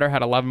 points and Potter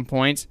had 11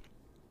 points,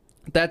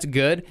 that's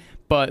good.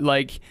 But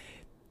like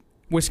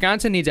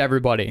Wisconsin needs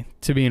everybody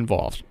to be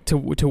involved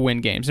to win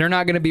games. They're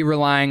not going to be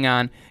relying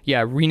on,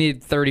 we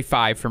need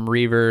 35 from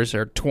Reavers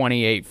or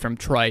 28 from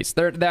Trice.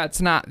 That's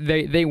not,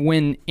 they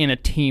win in a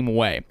team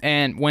way.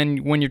 And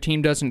when your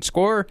team doesn't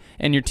score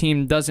and your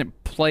team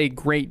doesn't play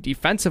great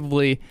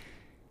defensively,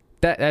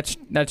 that's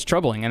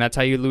troubling, and that's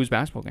how you lose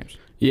basketball games.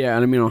 Yeah,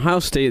 and I mean Ohio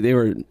State,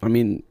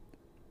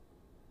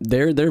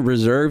 their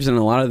reserves and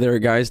a lot of their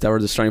guys that were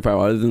the starting five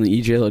other than the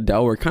E.J.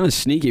 Liddell were kind of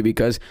sneaky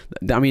because,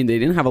 I mean, they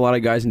didn't have a lot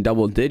of guys in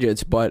double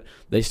digits, but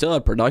they still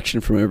had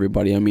production from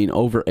everybody. I mean,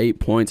 over 8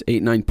 points,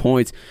 9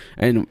 points,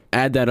 and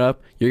add that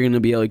up, you're going to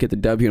be able to get the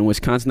W. In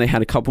Wisconsin, they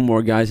had a couple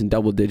more guys in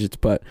double digits,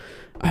 but,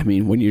 I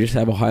mean, when you just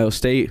have Ohio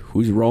State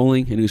who's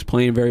rolling and who's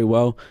playing very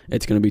well,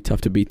 it's going to be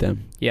tough to beat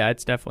them. Yeah,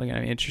 it's definitely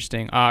going to be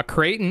interesting.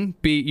 Creighton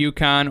beat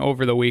UConn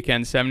over the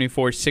weekend,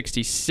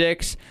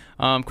 74-66.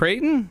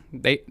 Creighton,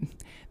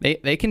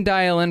 They can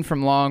dial in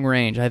from long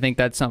range. I think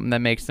that's something that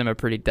makes them a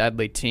pretty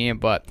deadly team.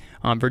 But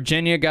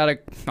Virginia got a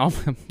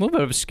little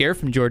bit of a scare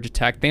from Georgia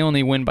Tech. They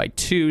only win by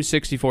 2,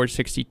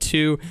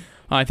 64-62.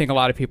 I think a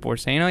lot of people were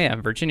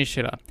saying, Virginia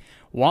should have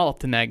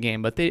walloped in that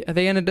game, but they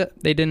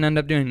didn't end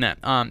up doing that.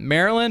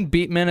 Maryland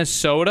beat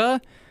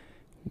Minnesota.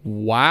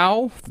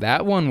 Wow,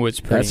 that one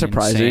was pretty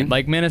surprising. Insane.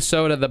 Like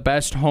Minnesota, the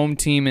best home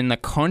team in the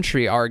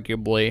country,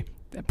 arguably,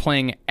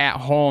 playing at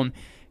home,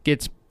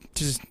 gets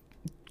just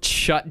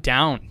shut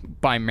down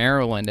by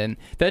Maryland, and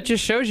that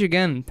just shows you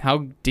again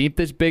how deep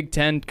this Big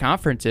Ten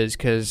conference is,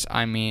 because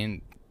I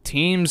mean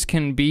teams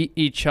can beat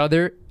each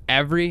other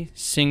every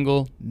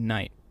single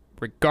night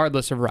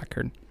regardless of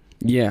record.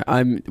 Yeah,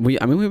 we've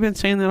been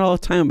saying that all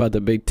the time about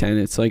the Big Ten.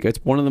 It's like it's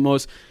one of the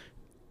most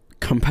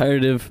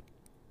competitive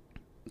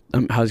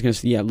I was going to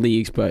say,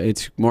 leagues, but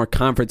it's more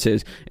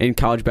conferences in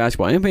college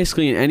basketball and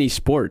basically in any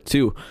sport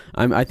too.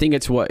 I think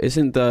it's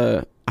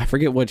I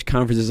forget which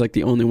conference is like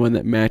the only one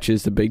that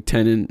matches the Big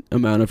Ten in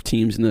amount of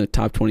teams in the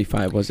top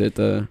 25. Was it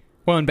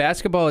Well, in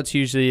basketball, it's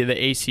usually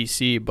the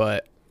ACC,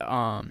 but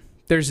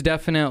there's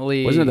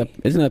definitely isn't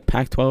it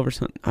Pac-12 or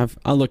something?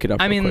 I'll look it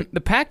up. I mean, quick.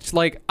 the Pac's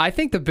I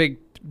think the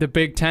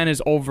Big Ten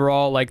is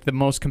overall like the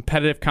most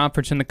competitive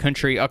conference in the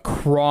country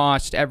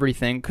across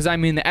everything. Because I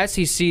mean, the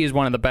SEC is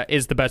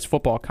is the best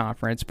football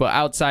conference, but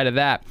outside of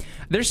that,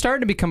 they're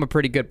starting to become a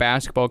pretty good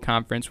basketball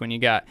conference. When you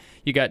got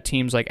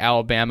teams like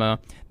Alabama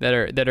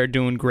that are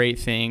doing great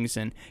things,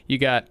 and you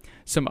got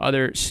some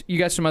other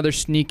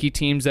sneaky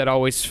teams that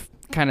always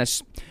kind of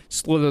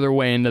slither their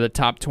way into the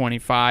top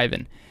 25.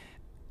 And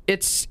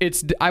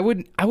I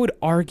would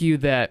argue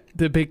that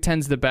the Big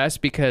Ten's the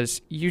best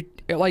because you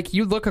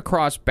look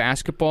across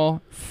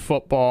basketball,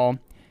 football,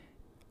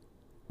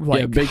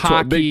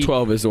 hockey. Big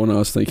 12 is the one I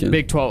was thinking.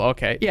 Big 12,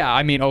 okay. Yeah,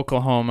 I mean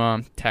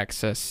Oklahoma,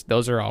 Texas,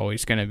 those are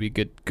always going to be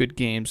good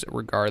games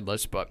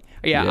regardless. But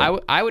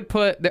I would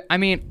put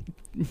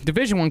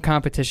Division I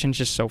competition is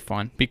just so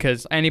fun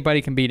because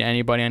anybody can beat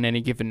anybody on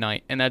any given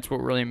night, and that's what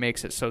really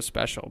makes it so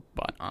special.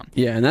 But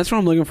and that's what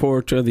I'm looking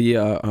forward to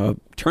the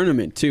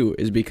tournament too,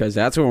 is because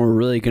that's when we're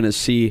really going to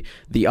see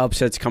the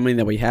upsets coming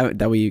that we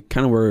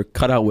kind of were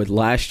cut out with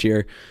last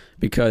year.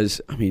 Because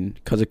of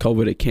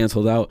COVID, it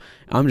canceled out.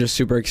 I'm just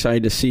super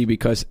excited to see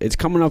because it's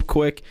coming up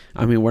quick.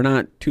 I mean, we're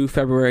not to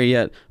February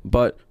yet,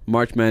 but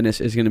March Madness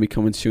is going to be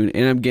coming soon,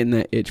 and I'm getting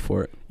that itch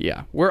for it.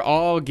 Yeah, we're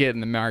all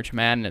getting the March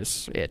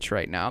Madness itch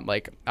right now.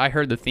 Like, I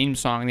heard the theme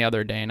song the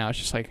other day, and I was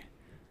just like,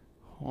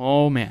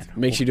 oh, man.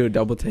 Makes you do a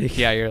double take.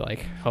 Yeah, you're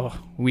like, oh,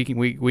 we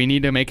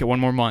need to make it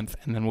one more month,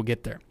 and then we'll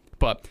get there.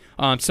 But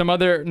some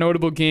other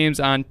notable games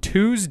on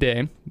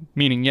Tuesday,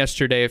 meaning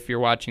yesterday if you're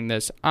watching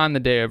this on the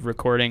day of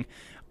recording,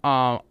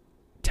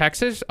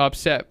 Texas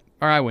upset,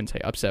 or I wouldn't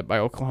say upset by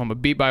Oklahoma,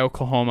 beat by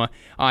Oklahoma.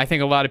 I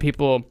think a lot of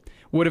people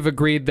would have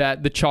agreed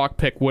that the chalk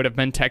pick would have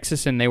been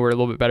Texas and they were a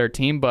little bit better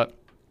team, but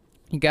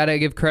you got to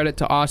give credit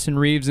to Austin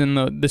Reeves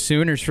and the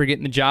Sooners for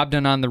getting the job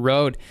done on the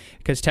road,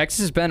 because Texas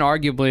has been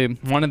arguably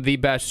one of the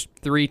best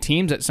 3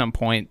 teams at some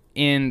point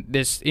in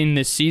this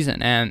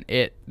season, and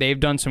they've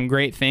done some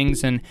great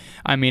things. And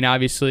I mean,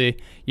 obviously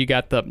you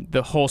got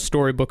the whole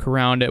storybook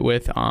around it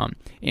with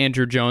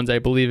Andrew Jones, I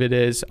believe it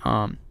is,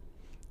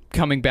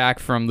 coming back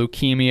from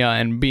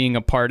leukemia and being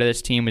a part of this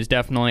team is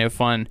definitely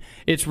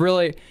it's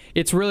really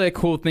a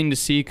cool thing to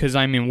see, because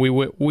I mean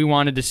we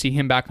wanted to see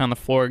him back on the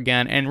floor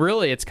again, and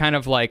really it's kind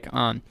of like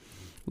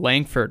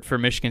Langford for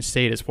Michigan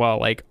State as well.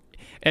 Like,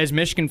 as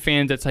Michigan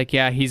fans, it's like,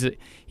 he's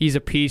a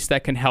piece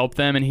that can help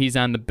them, and he's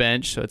on the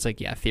bench, so it's like,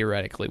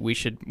 theoretically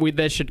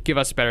that should give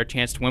us a better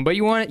chance to win. But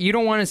you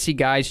don't want to see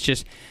guys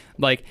just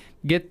like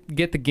get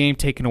the game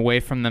taken away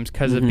from them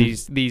because of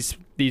these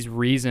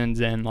reasons.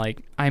 And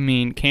like, I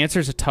mean,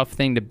 cancer's a tough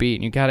thing to beat,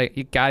 and you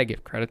gotta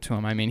give credit to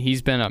him. I mean,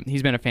 he's been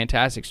a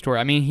fantastic story.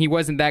 I mean, he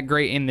wasn't that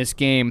great in this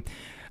game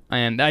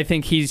And I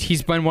think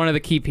he's been one of the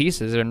key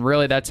pieces, and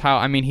really that's how.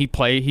 I mean, he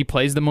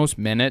plays the most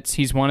minutes.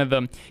 He's one of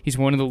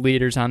the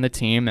leaders on the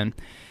team, and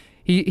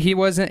he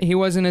wasn't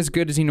as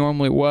good as he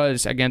normally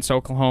was against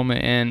Oklahoma.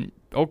 And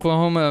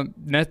Oklahoma,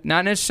 not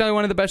necessarily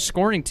one of the best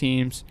scoring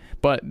teams,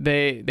 but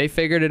they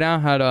figured it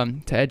out how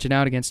to edge it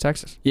out against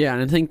Texas. Yeah,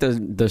 and I think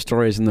the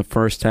story is in the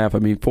first half. I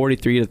mean,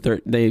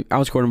 43-30, they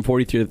outscored them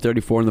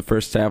 43-34 in the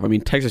first half. I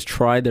mean, Texas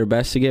tried their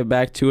best to get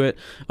back to it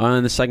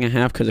in the second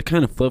half because it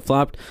kind of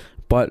flip-flopped.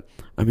 But,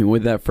 I mean,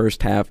 with that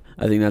first half,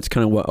 I think that's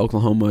kind of what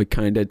Oklahoma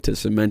kind of did to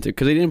cement it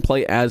because they didn't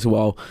play as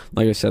well,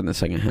 like I said, in the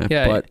second half.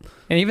 Yeah, but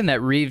and even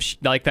that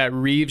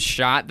Reeves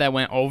shot that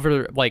went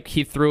over, like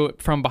he threw it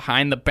from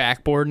behind the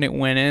backboard and it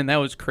went in. That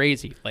was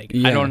crazy. Like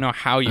I don't know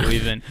how you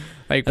even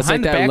like that's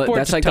behind like the that. backboard.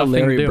 That's like the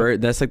Larry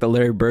Bird. That's like the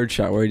Larry Bird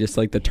shot where he just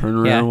like the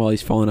turnaround while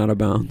he's falling out of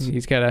bounds.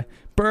 He's got a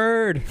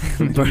bird.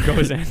 Bird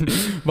goes in.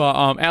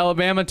 But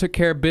Alabama took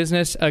care of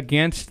business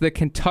against the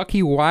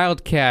Kentucky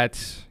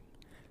Wildcats.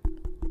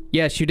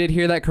 Yes, you did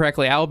hear that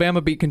correctly.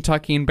 Alabama beat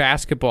Kentucky in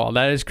basketball.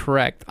 That is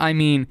correct. I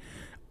mean,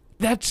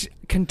 that's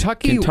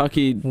Kentucky.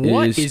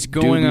 What is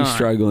going on?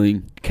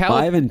 Struggling.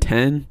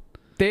 5-10.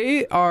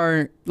 They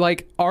are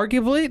like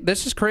arguably.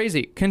 This is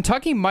crazy.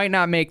 Kentucky might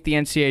not make the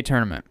NCAA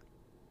tournament.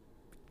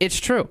 It's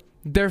true.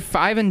 They're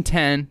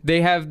 5-10.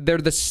 They have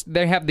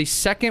the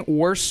second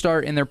worst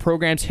start in their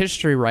program's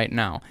history right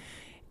now,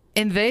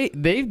 and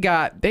they've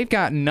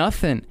got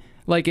nothing.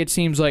 Like it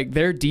seems like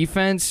their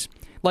defense.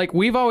 Like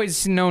we've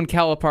always known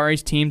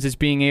Calipari's teams as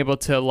being able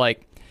to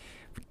like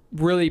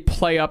really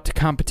play up to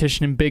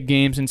competition in big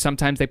games, and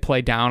sometimes they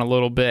play down a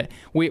little bit.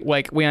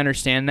 We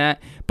understand that,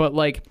 but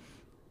like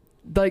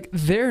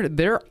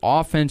their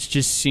offense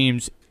just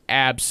seems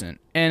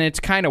absent, and it's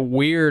kind of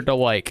weird to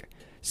like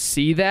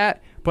see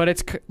that. But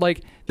it's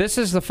like this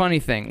is the funny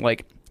thing.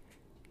 Like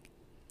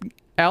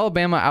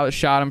Alabama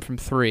outshot them from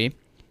 3,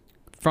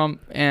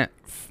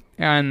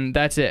 and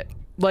that's it.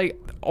 Like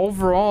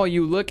overall,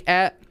 you look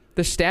at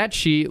the stat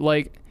sheet,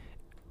 like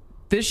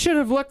this should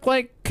have looked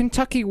like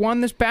Kentucky won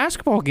this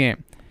basketball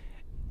game,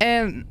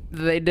 and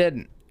they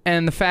didn't.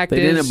 And the fact they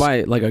didn't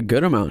by like a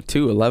good amount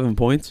too, 11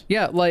 points.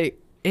 Yeah, like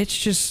it's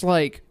just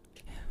like,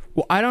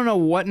 well, I don't know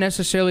what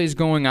necessarily is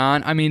going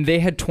on. I mean, they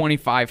had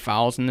 25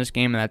 fouls in this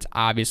game, and that's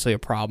obviously a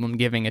problem,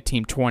 giving a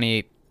team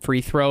 28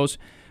 free throws.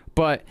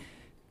 But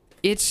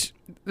this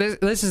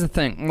is the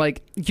thing.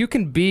 Like you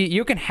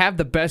can have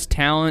the best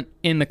talent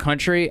in the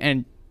country,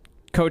 and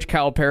Coach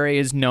Calipari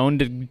is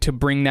known to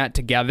bring that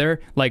together,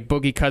 like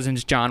Boogie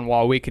Cousins, John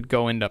Wall. We could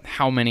go into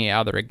how many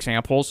other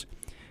examples.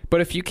 But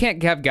if you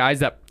can't have guys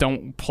that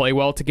don't play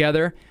well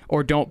together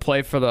or don't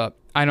play for the,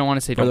 I don't want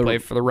to say don't play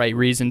for the right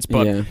reasons,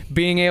 but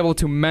being able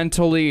to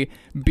mentally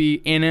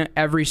be in it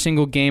every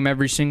single game,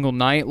 every single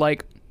night,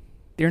 like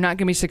they're not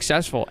going to be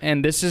successful.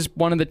 And this is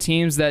one of the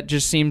teams that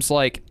just seems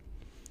like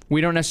we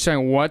don't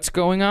necessarily know what's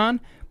going on,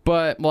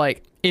 but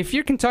like if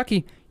you're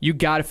Kentucky, you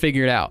got to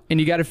figure it out, and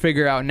you got to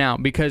figure it out now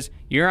because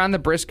you're on the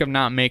brisk of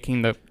not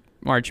making the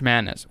March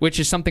Madness, which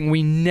is something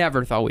we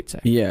never thought we'd say.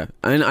 Yeah,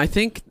 and I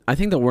think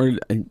the word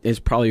is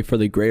probably for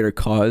the greater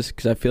cause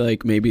because I feel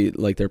like maybe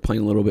like they're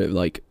playing a little bit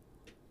like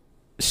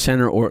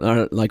center or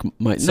like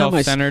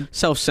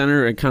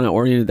self-centered and kind of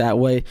oriented that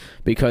way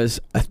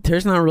because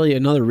there's not really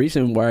another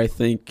reason why I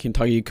think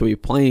Kentucky could be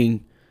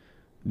playing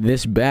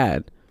this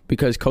bad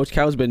because Coach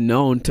Cal's been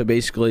known to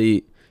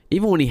basically.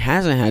 Even when he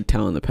hasn't had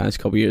talent the past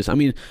couple years, I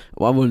mean,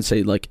 well, I wouldn't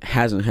say like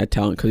hasn't had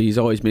talent because he's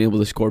always been able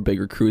to score big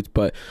recruits,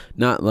 but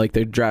not like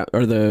the draft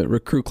or the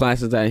recruit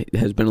classes that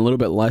has been a little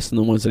bit less than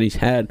the ones that he's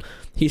had.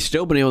 He's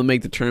still been able to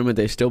make the tournament.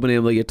 They've still been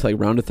able to get to like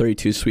round of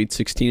 32, Sweet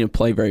 16, and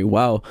play very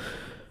well.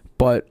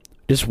 But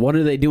just what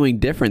are they doing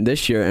different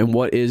this year, and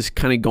what is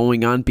kind of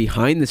going on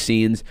behind the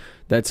scenes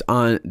that's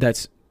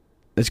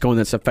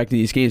affecting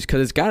these games?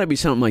 Because it's got to be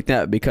something like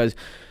that because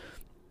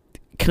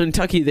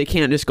Kentucky, they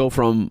can't just go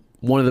from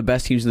one of the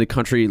best teams in the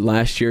country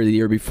last year, the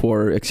year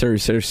before, et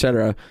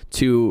cetera,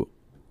 to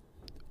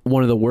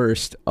one of the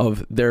worst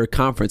of their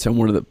conference and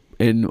one of the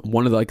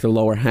like the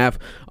lower half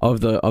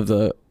of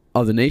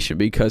the nation.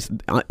 Because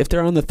if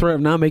they're on the threat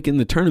of not making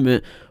the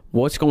tournament,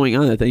 what's going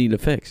on that they need to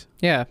fix?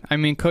 Yeah, I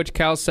mean, Coach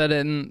Cal said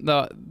it in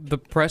the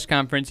press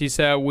conference. He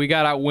said we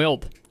got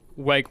outwilled,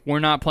 like we're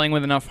not playing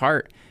with enough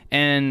heart.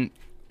 And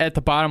at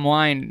the bottom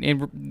line,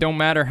 it don't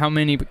matter how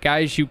many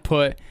guys you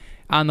put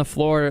on the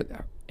floor.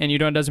 And it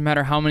doesn't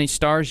matter how many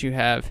stars you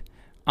have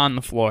on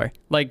the floor.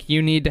 Like,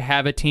 you need to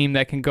have a team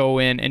that can go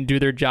in and do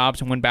their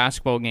jobs and win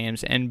basketball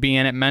games and be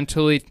in it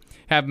mentally,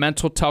 have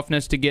mental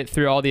toughness to get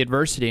through all the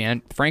adversity.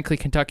 And, frankly,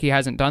 Kentucky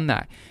hasn't done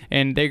that.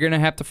 And they're going to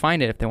have to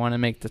find it if they want to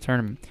make the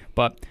tournament.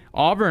 But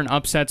Auburn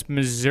upsets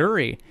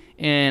Missouri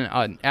in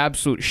an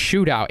absolute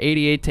shootout,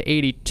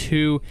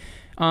 88-82.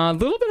 A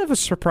little bit of a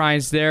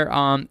surprise there.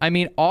 I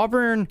mean,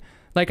 Auburn...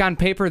 Like, on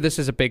paper, this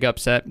is a big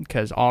upset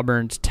because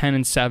Auburn's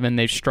 10-7.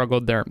 They've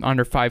struggled. They're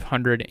under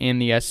 500 in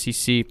the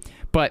SEC.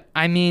 But,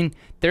 I mean,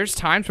 there's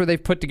times where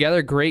they've put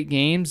together great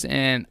games,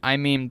 and, I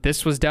mean,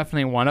 this was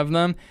definitely one of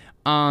them.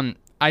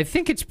 I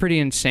think it's pretty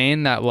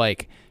insane that,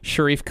 like,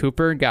 Sharif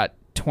Cooper got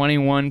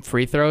 21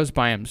 free throws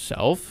by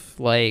himself.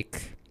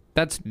 Like,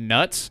 that's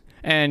nuts.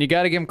 And you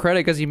got to give him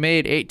credit because he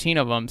made 18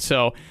 of them.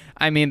 So,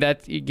 I mean,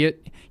 that you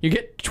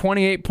get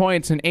 28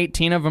 points and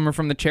 18 of them are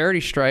from the charity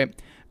stripe.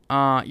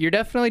 You're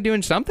definitely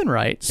doing something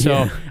right. So,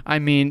 yeah. I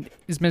mean,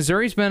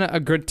 Missouri's been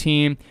a good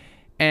team.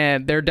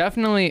 And they're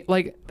definitely,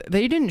 like,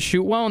 they didn't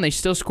shoot well and they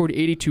still scored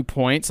 82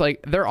 points.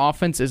 Like, their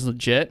offense is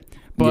legit.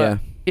 But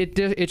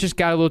it just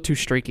got a little too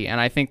streaky. And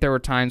I think there were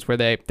times where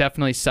they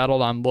definitely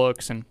settled on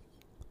looks. And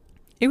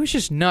it was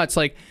just nuts.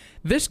 Like,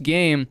 this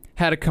game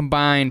had a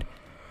combined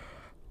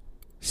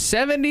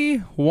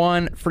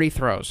 71 free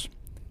throws.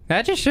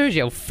 That just shows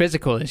you how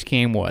physical this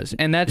game was.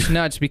 And that's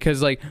nuts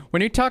because, like,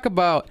 when you talk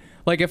about,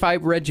 like, if I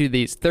read you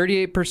these,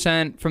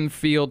 38% from the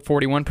field,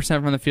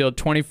 41% from the field,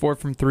 24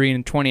 from 3,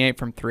 and 28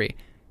 from 3.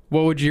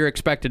 What would your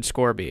expected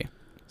score be?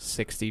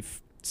 60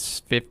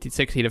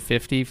 to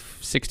 50,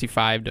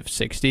 65 to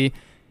 60.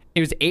 It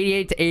was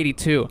 88 to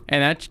 82,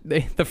 and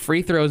the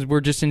free throws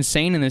were just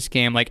insane in this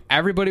game. Like,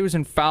 everybody was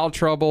in foul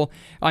trouble.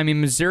 I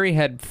mean, Missouri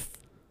had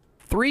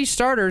 3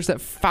 starters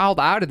that fouled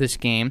out of this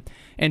game,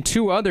 and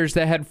 2 others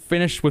that had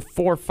finished with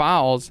 4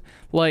 fouls.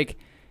 Like,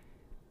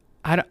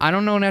 I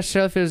don't know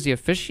necessarily if it was the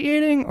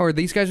officiating or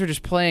these guys were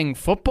just playing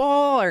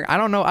football, or I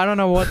don't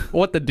know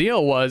what the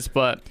deal was,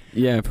 but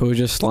yeah, if it was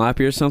just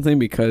sloppy or something,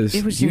 because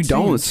you insane.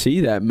 Don't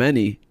see that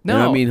many. No,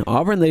 and I mean,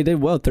 Auburn, they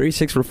did well,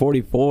 36 for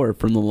 44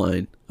 from the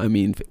line. I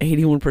mean,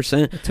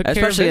 81%,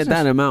 especially at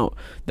that amount.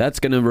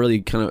 That's going to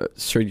really kind of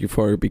surge you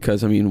forward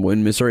because, I mean,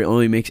 when Missouri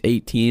only makes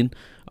 18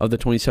 of the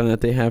 27 that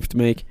they have to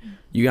make,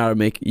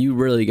 you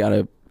really got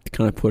to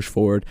kind of push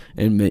forward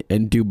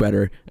and do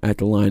better at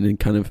the line and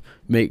kind of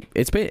make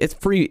it's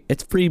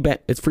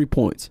free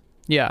points.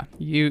 Yeah,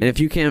 and if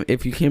you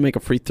can't make a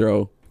free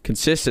throw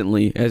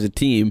consistently as a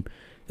team,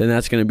 then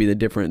that's going to be the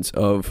difference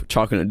of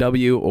chalking a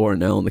W or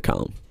an L in the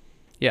column.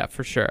 Yeah,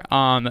 for sure.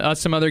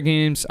 Some other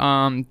games.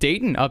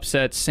 Dayton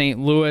upset St.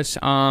 Louis.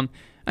 I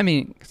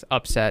mean,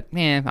 upset.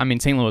 Man, I mean,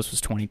 St. Louis was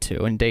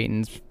 22, and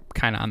Dayton's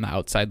kind of on the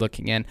outside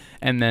looking in.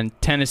 And then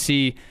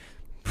Tennessee,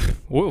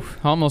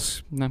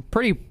 almost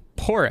pretty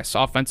porous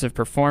offensive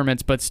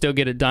performance, but still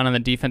get it done on the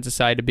defensive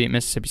side to beat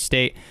Mississippi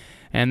State.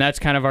 And that's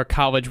kind of our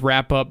college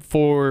wrap-up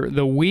for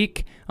the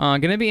week.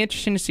 Going to be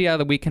interesting to see how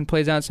the weekend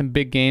plays out. Some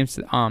big games.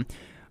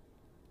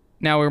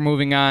 Now we're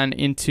moving on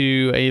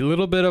into a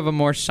little bit of a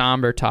more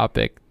somber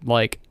topic.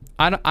 Like,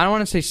 I don't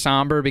want to say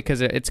somber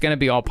because it's going to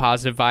be all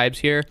positive vibes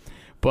here.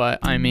 But,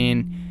 I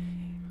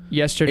mean,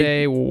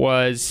 yesterday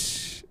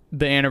was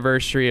the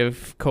anniversary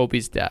of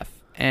Kobe's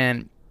death.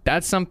 And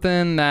that's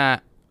something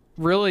that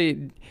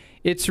really...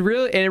 it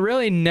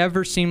really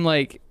never seemed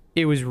like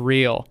it was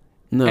real.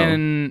 No.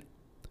 And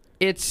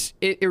it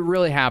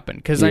really happened.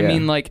 Because, I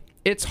mean, like,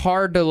 it's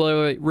hard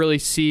to really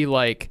see,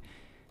 like,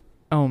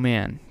 oh,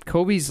 man,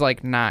 Kobe's,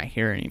 like, not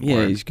here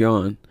anymore. Yeah, he's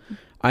gone.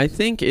 I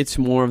think it's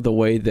more of the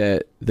way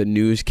that the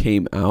news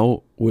came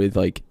out with,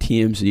 like,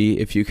 TMZ.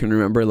 If you can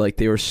remember, like,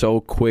 they were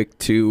so quick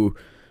to,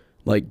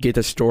 like, get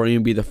the story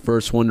and be the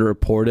first one to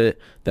report it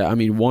that, I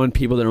mean, one,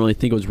 people didn't really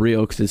think it was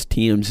real because it's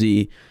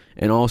TMZ.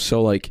 And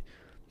also, like,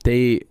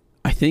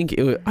 I think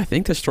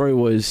the story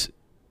was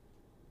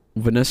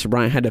Vanessa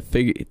Bryant had to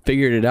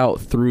figure it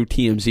out through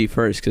TMZ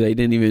first because they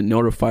didn't even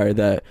notify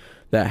her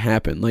that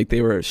happened. Like,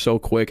 they were so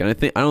quick, and I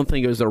don't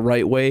think it was the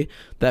right way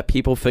that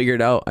people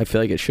figured out. I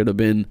feel like it should have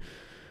been.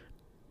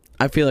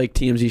 I feel like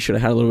TMZ should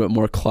have had a little bit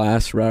more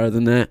class rather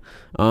than that.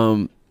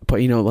 But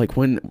you know, like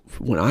when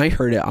I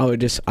heard it,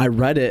 I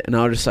read it and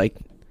I was just like,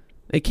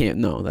 they can't.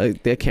 No,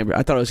 they can't.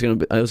 I thought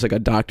it was like a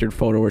doctored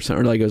photo or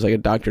something, or like it was like a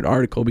doctored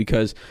article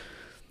because.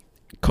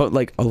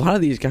 Like a lot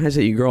of these guys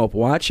that you grow up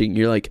watching,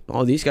 you're like,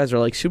 oh, these guys are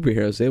like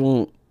superheroes. They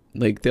won't,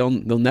 like, they'll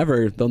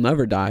never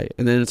die.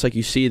 And then it's like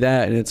you see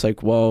that, and it's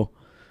like, well,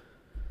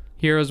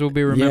 heroes will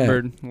be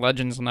remembered. Yeah.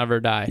 Legends will never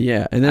die.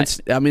 Yeah, and that's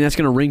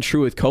gonna ring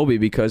true with Kobe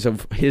because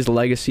of his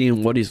legacy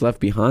and what he's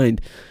left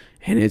behind.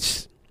 And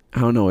it's,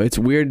 I don't know, it's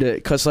weird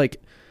because like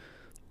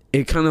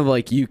it kind of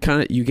like you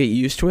get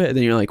used to it, and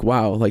then you're like,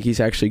 wow, like he's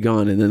actually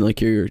gone, and then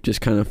like you're just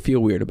kind of feel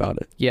weird about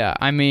it. Yeah,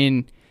 I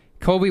mean.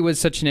 Kobe was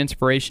such an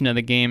inspiration of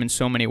the game in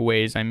so many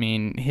ways. I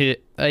mean, he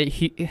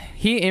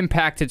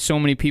impacted so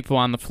many people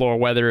on the floor,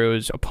 whether it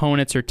was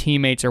opponents or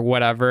teammates or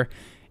whatever.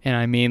 And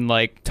I mean,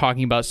 like,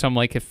 talking about some,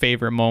 like, his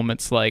favorite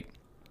moments, like,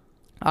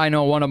 I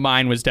know one of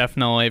mine was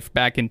definitely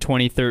back in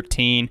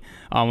 2013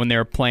 when they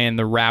were playing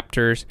the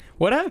Raptors.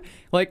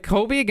 Like,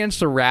 Kobe against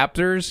the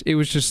Raptors, it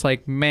was just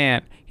like,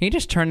 man, he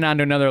just turned it on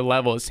to another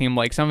level. It seemed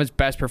like some of his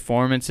best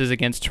performances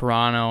against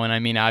Toronto. And, I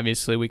mean,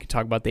 obviously, we could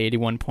talk about the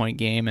 81-point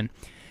game. And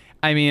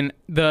I mean,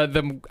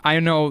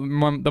 I know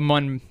the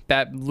one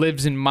that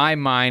lives in my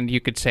mind, you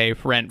could say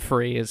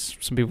rent-free, as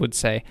some people would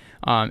say,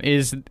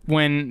 is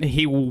when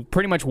he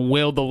pretty much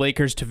willed the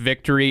Lakers to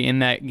victory in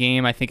that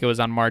game. I think it was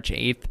on March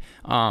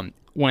 8th,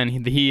 when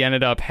he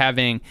ended up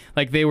having,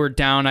 like, they were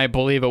down, I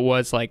believe it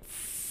was like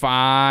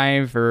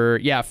 5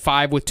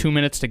 with 2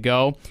 minutes to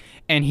go,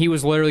 and he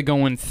was literally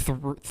going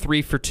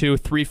 3 for 2,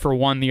 3 for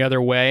 1 the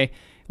other way,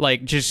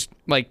 like just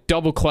like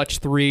double clutch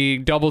 3,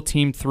 double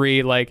team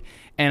 3, like.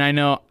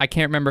 And I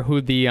can't remember who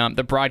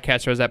the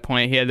broadcaster was at that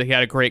point. He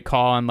had a great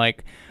call on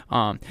like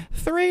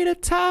 3 to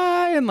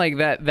tie and like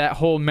that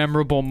whole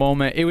memorable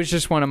moment. It was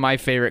just one of my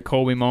favorite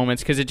Kobe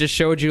moments because it just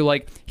showed you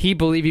like he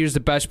believed he was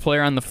the best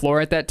player on the floor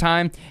at that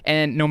time,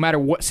 and no matter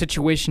what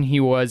situation he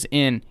was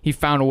in, he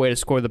found a way to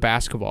score the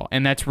basketball,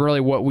 and that's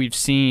really what we've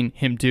seen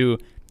him do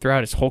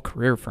throughout his whole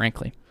career,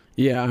 frankly.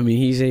 Yeah, I mean,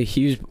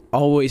 he's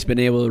always been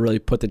able to really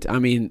put I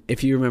mean,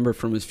 if you remember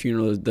from his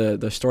funeral,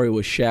 the story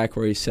was Shaq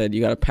where he said, you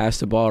got to pass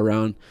the ball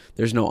around.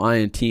 There's no I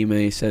in team,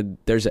 and he said,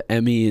 there's an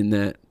M-E in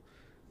that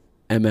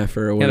MF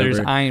or whatever. Yeah,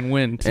 there's I in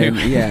win, too.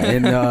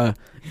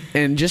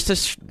 And just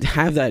to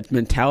have that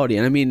mentality,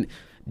 and I mean,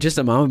 just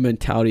the amount of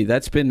mentality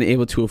that's been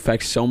able to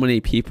affect so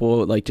many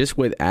people, like just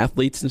with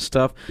athletes and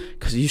stuff,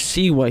 because you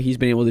see what he's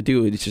been able to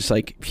do. It's just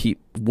like he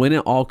win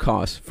at all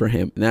costs for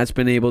him, and that's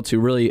been able to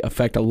really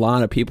affect a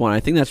lot of people. And I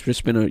think that's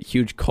just been a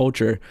huge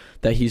culture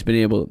that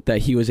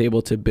he was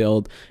able to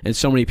build, and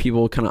so many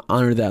people kind of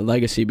honor that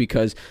legacy,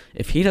 because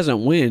if he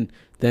doesn't win,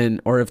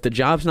 then, or if the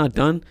job's not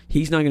done,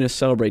 he's not going to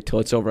celebrate till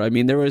it's over. I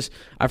mean,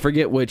 I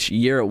forget which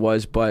year it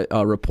was, but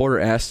a reporter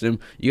asked him,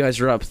 you guys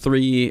are up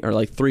 3 or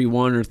like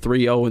 3-1 or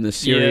 3-0 in the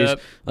series.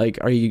 Yep. Like,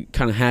 are you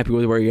kind of happy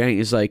with where you're at?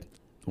 He's like,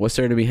 what's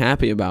there to be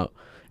happy about?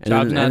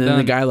 And then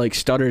the guy like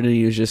stuttered, and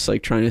he was just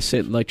like trying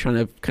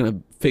to kind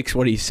of fix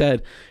what he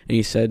said. And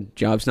he said,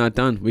 job's not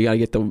done. We got to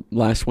get the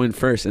last win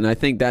first. And I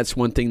think that's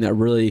one thing that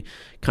really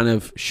kind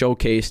of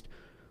showcased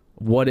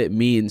what it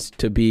means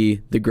to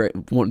be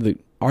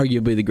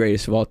arguably the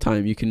greatest of all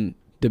time.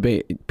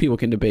 People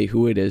can debate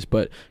who it is,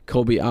 but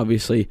Kobe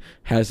obviously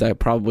has that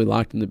probably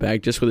locked in the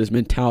bag, just with his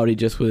mentality,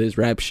 just with his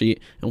rap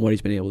sheet, and what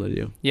he's been able to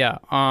do. Yeah.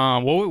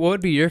 What would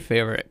be your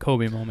favorite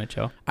Kobe moment,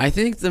 Joe? I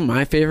think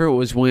my favorite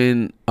was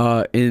when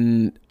I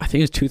think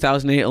it was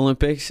 2008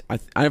 Olympics.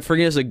 I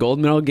forget, it was a gold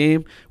medal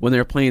game when they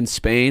were playing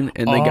Spain,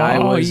 and the guy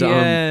was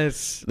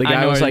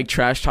like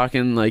trash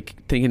talking, like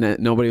thinking that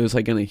nobody was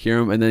like gonna hear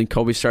him, and then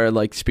Kobe started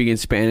like speaking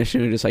Spanish,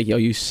 and it was just like, yo,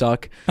 you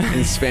suck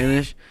in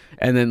Spanish,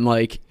 and then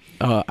like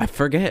I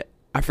forget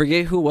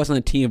who was on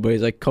the team, but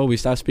he's like, Kobe,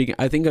 stop speaking.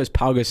 I think it was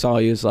Pau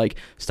Gasol. He was like,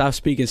 stop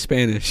speaking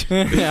Spanish.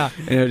 Yeah,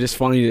 and it was just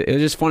funny. It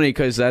was just funny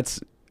because that's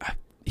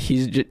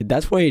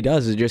what he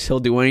does. Is just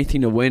he'll do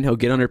anything to win. He'll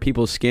get under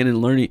people's skin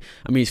and learn.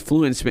 I mean, he's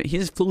fluent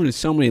in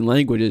so many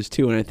languages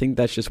too, and I think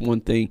that's just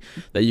one thing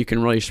that you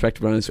can really respect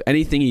about him. So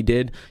anything he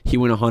did, he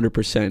went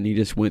 100%. He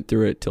just went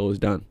through it till it was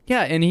done.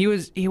 Yeah, and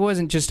he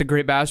wasn't just a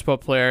great basketball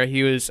player.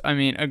 He was, I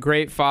mean, a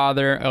great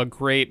father, a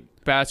great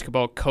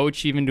basketball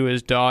coach, even to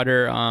his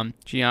daughter,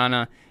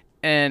 Gianna.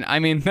 And I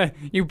mean,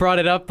 you brought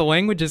it up, the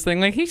languages thing.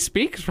 Like, he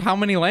speaks how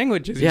many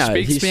languages? He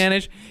speaks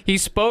Spanish. He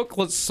spoke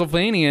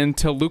Slovenian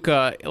to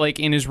Luka,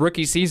 like in his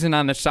rookie season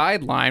on the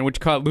sideline,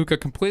 which caught Luka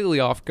completely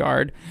off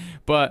guard.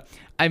 But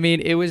I mean,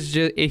 it was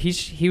just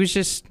he was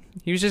just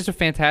a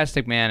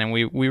fantastic man, and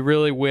we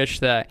really wish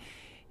that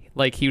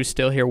like he was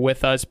still here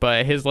with us.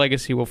 But his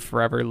legacy will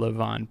forever live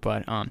on.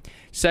 But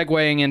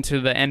segueing into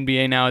the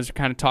NBA now, as we're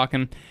kind of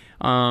talking.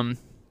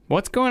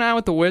 What's going on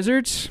with the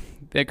Wizards?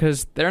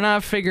 Because they're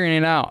not figuring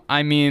it out.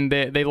 I mean,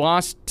 they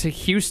lost to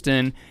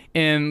Houston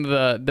in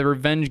the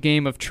revenge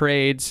game of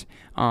trades,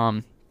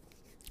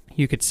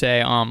 you could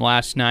say,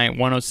 last night,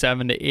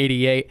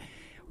 107-88.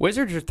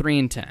 Wizards are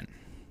 3-10.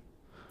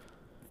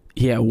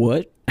 Yeah,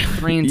 what?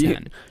 3-10. Yeah.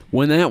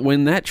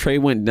 When that trade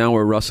went down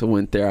where Russell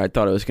went there, I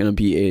thought it was going to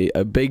be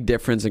a big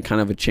difference and kind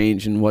of a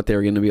change in what they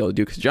were going to be able to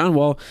do. Because John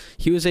Wall,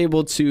 he was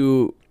able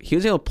to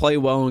play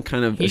well and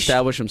kind of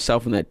establish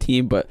himself in that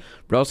team. But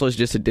Russell is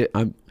just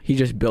he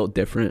just built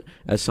different,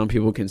 as some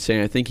people can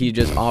say. I think he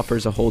just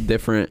offers a whole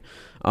different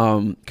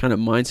kind of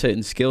mindset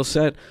and skill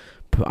set.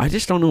 But I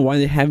just don't know why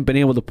they haven't been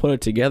able to put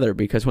it together.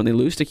 Because when they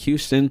lose to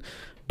Houston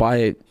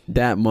by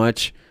that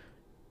much,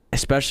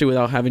 especially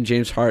without having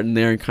James Harden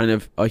there and kind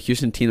of a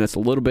Houston team that's a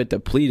little bit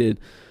depleted,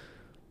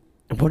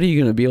 what are you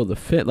going to be able to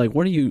fit? Like,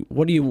 what are you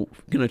going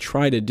to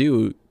try to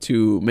do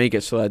to make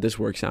it so that this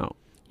works out?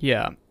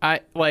 Yeah,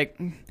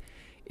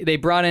 they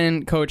brought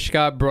in Coach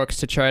Scott Brooks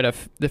to try to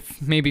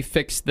maybe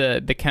fix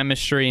the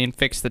chemistry and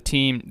fix the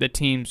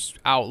team's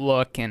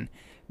outlook and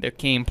their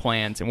game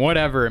plans and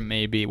whatever it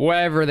may be.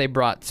 Whatever they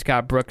brought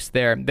Scott Brooks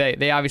there,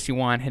 they obviously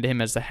wanted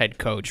him as the head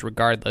coach,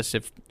 regardless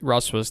if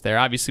Russ was there.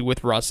 Obviously,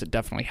 with Russ, it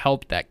definitely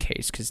helped that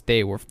case because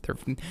they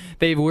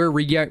were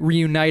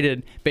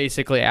reunited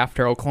basically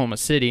after Oklahoma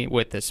City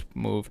with this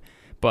move.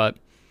 But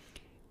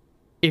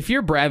if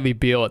you're Bradley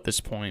Beal at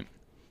this point,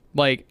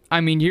 like,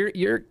 I mean,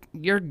 you're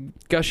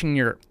gushing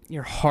your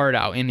heart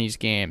out in these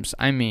games.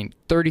 I mean,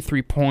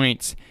 33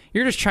 points.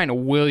 You're just trying to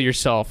will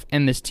yourself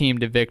and this team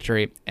to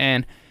victory,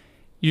 and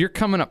you're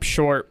coming up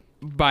short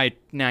by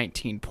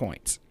 19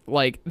 points.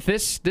 Like,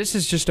 this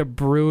is just a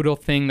brutal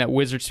thing that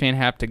Wizards fans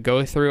have to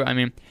go through. I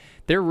mean,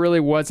 there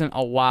really wasn't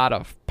a lot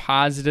of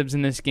positives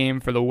in this game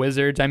for the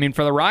Wizards. I mean,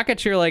 for the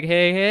Rockets, you're like,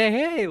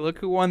 hey, look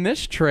who won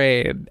this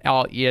trade.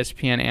 All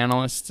ESPN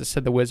analysts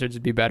said the Wizards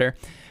would be better.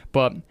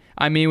 But,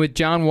 I mean, with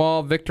John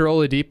Wall, Victor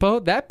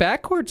Oladipo, that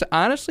backcourt's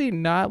honestly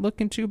not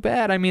looking too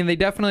bad. I mean, they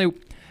definitely...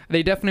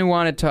 They definitely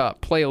wanted to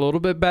play a little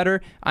bit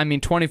better. I mean,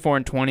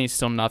 24-20 is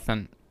still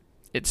nothing.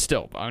 It's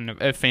still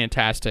a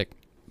fantastic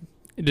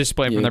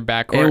display from their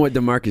backcourt. And with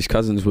DeMarcus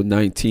Cousins with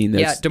 19,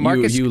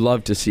 DeMarcus, you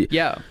love to see.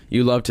 Yeah,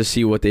 you love to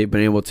see what they've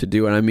been able to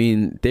do. And I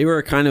mean, they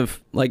were kind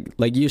of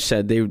like you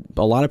said.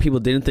 A lot of people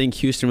didn't think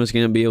Houston was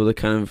going to be able to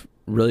kind of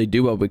really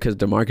do well because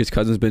DeMarcus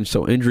Cousins has been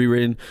so injury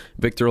ridden.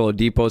 Victor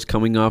Oladipo's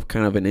coming off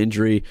kind of an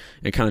injury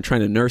and kind of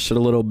trying to nurse it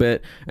a little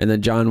bit. And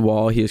then John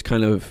Wall, he was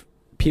kind of.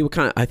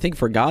 People I think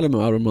forgot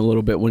about him a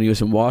little bit when he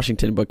was in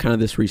Washington, but kind of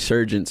this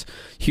resurgence.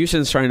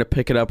 Houston's starting to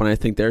pick it up, and I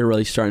think they're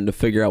really starting to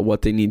figure out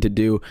what they need to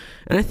do.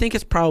 And I think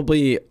it's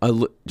probably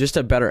just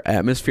a better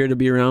atmosphere to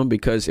be around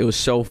because it was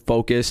so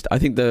focused. I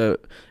think the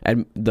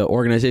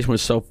organization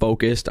was so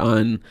focused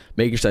on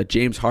making sure that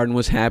James Harden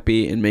was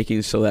happy and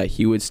making so that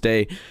he would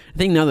stay. I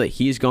think now that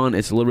he's gone,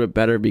 it's a little bit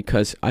better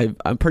because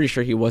I'm pretty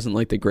sure he wasn't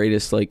like the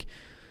greatest, like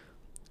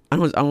I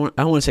don't want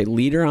to say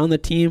leader on the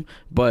team,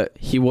 but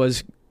he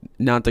was.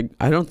 Not the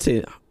I don't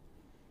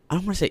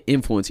want to say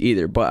influence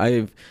either, but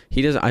I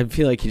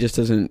feel like he just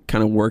doesn't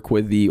kind of work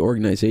with the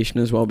organization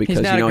as well because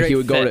he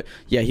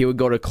would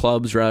go to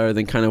clubs rather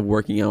than kind of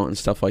working out and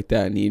stuff like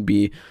that, and he'd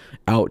be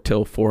out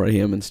till 4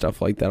 a.m. and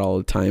stuff like that all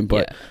the time.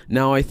 But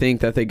now I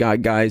think that they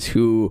got guys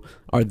who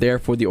are there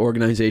for the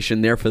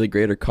organization, there for the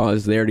greater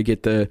cause, there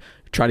to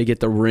try to get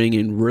the ring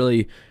and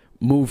really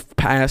move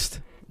past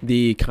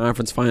the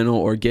conference final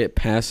or get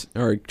past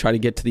or try to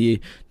get to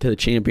the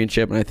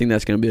championship, and I think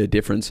that's going to be the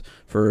difference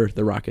for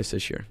the Rockets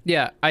this year.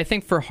 Yeah, I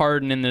think for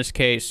Harden in this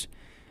case,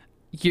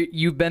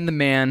 you've been the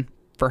man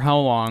for how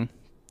long?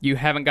 You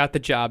haven't got the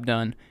job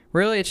done.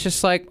 Really, it's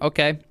just like,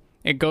 okay,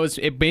 it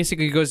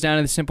basically goes down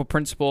to the simple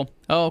principle.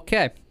 Oh,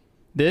 okay,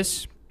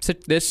 this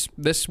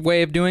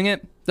way of doing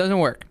it doesn't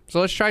work.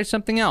 So let's try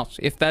something else.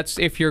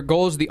 If your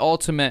goal is the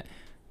ultimate,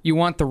 you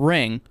want the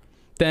ring,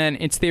 then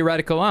it's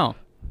theoretical. Oh,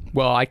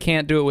 well, I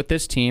can't do it with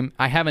this team.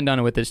 I haven't done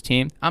it with this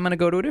team. I'm going to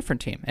go to a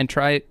different team and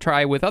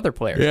try with other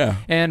players. Yeah.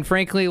 And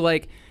frankly,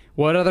 like,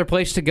 what other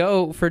place to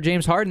go for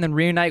James Harden than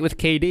reunite with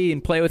KD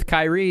and play with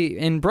Kyrie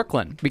in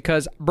Brooklyn?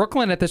 Because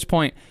Brooklyn at this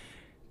point,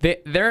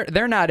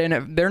 they're not in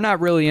it. They're not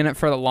really in it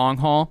for the long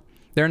haul.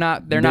 They're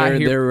not here.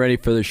 They're ready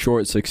for the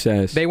short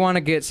success. They want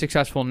to get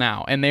successful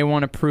now, and they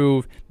want to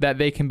prove that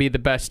they can be the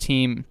best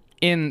team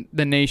in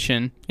the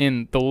nation,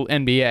 in the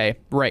NBA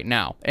right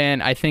now.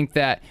 And I think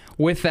that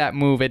with that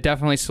move, it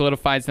definitely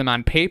solidifies them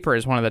on paper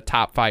as one of the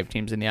top 5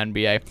 teams in the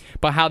NBA.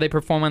 But how they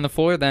perform on the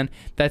floor, then,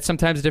 that's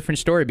sometimes a different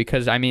story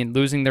because, I mean,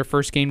 losing their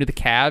first game to the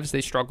Cavs,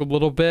 they struggled a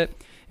little bit.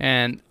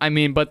 And, I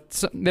mean,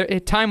 but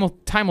time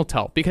will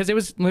tell because it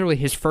was literally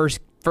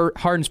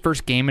Harden's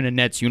first game in a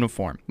Nets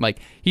uniform. Like,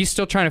 he's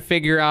still trying to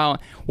figure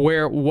out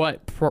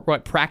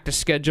what practice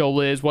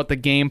schedule is, what the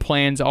game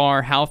plans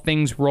are, how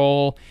things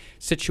roll,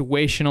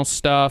 situational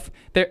stuff.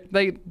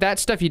 That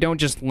stuff you don't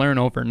just learn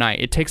overnight.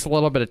 It takes a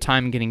little bit of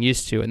time getting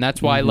used to, and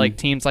that's why like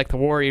teams like the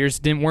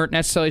Warriors weren't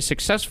necessarily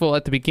successful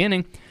at the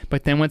beginning,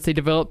 but then once they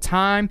developed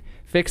time,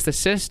 fixed the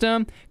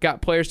system,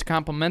 got players to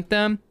complement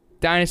them,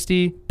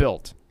 dynasty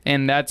built.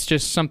 And that's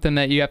just something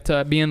that you have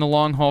to be in the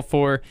long haul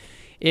for.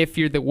 If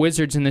you're the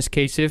Wizards in this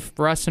case, if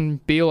Russ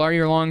and Beal are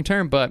your long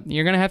term, but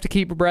you're gonna have to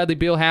keep Bradley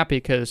Beal happy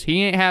because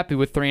he ain't happy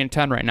with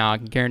 3-10 right now. I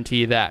can guarantee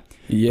you that.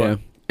 Yeah,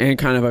 and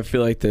kind of I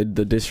feel like the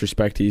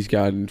disrespect he's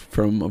gotten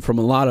from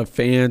a lot of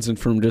fans and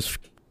from just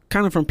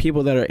kind of from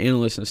people that are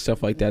analysts and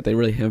stuff like that. They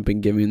really haven't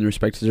been giving him the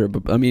respect to deserve.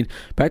 But I mean,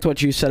 back to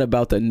what you said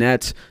about the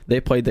Nets. They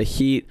played the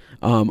Heat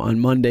on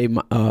Monday.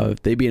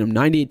 They beat them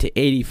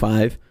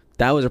 90-85.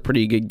 That was a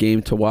pretty good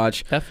game to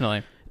watch.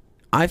 Definitely.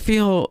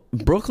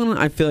 Brooklyn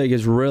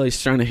is really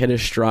starting to hit a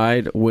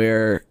stride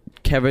where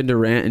Kevin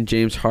Durant and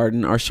James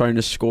Harden are starting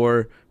to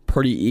score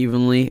pretty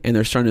evenly, and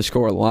they're starting to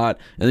score a lot.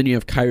 And then you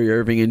have Kyrie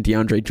Irving and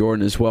DeAndre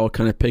Jordan as well,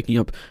 kind of picking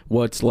up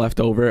what's left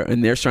over,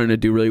 and they're starting to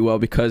do really well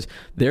because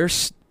their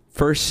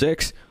first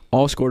 6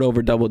 all scored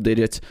over double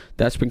digits.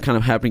 That's been kind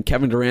of happening.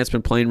 Kevin Durant's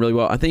been playing really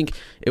well. I think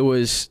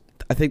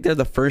they're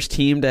the first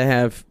team to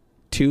have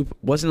two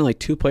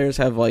players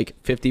have like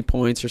 50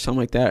 points or something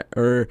like that,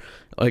 or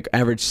like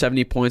average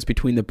 70 points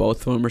between the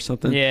both of them or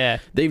something. Yeah.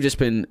 They've just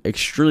been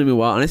extremely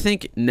well. And I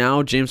think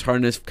now James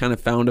Harden has kind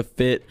of found a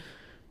fit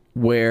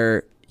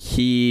where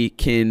he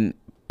can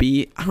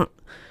be,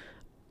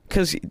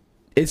 because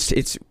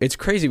it's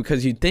crazy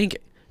because you'd think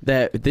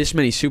that this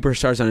many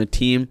superstars on a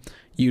team,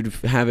 you'd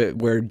have it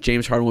where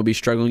James Harden would be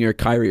struggling or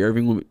Kyrie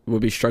Irving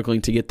would be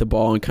struggling to get the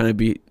ball and kind of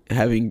be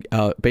having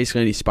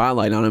basically any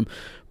spotlight on him.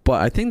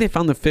 But I think they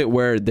found the fit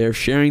where they're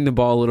sharing the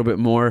ball a little bit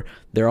more.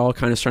 They're all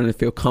kind of starting to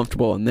feel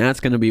comfortable, and that's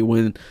going to be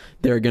when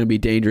they're going to be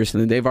dangerous.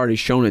 And they've already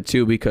shown it,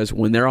 too, because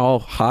when they're all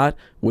hot,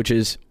 which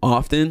is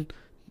often,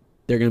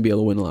 they're going to be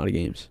able to win a lot of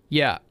games.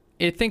 Yeah.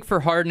 I think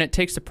for Harden, it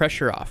takes the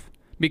pressure off.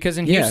 Because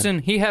in Houston,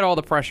 he had all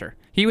the pressure.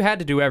 He had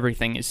to do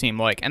everything, it seemed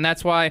like. And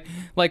that's why,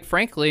 like,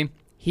 frankly,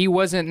 he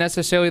wasn't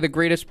necessarily the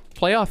greatest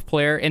playoff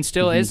player and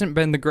still hasn't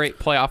been the great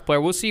playoff player.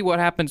 We'll see what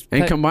happens.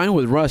 And combined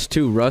with Russ,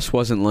 too. Russ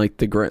wasn't like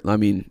the great... I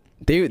mean...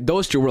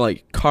 Those two were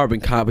like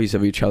carbon copies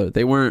of each other.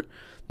 They weren't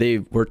they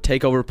were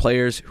takeover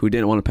players who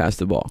didn't want to pass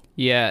the ball.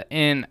 Yeah,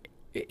 and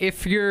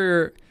if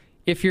you're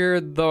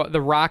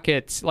the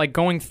Rockets, like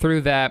going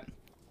through that,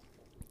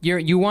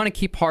 you want to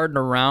keep Harden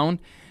around,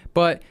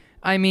 but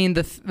I mean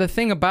the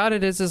thing about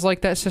it is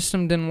like that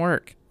system didn't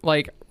work.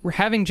 Like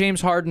having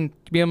James Harden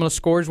be able to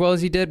score as well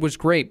as he did was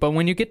great, but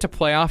when you get to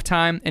playoff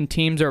time and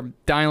teams are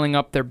dialing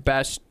up their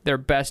best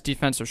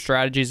defensive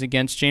strategies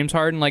against James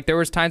Harden, like there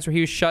was times where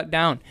he was shut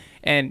down,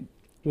 and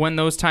when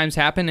those times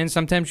happen, and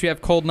sometimes you have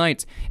cold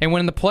nights, and when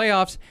in the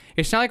playoffs,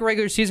 it's not like a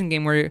regular season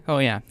game where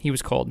he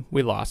was cold,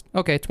 we lost.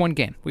 Okay, it's one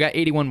game, we got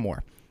 81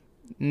 more.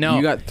 No,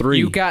 you got 3.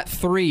 You got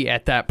 3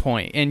 at that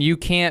point, and you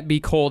can't be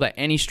cold at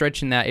any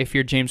stretch in that if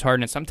you're James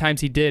Harden. And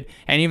sometimes he did,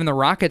 and even the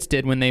Rockets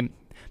did when they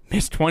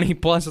missed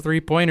 20-plus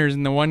three-pointers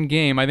in the one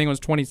game. I think it was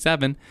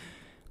 27.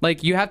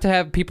 Like, you have to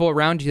have people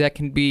around you that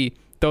can be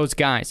those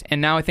guys.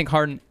 And now I think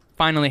Harden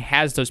finally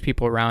has those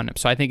people around him,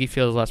 so I think he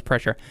feels less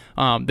pressure.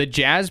 The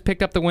Jazz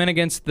picked up the win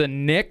against the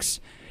Knicks,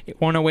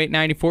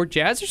 108-94.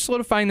 Jazz are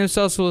solidifying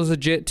themselves as a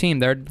legit team.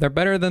 They're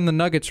better than the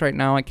Nuggets right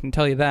now, I can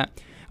tell you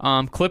that.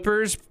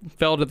 Clippers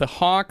fell to the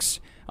Hawks.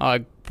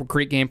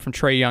 Great game from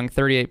Trae Young,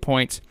 38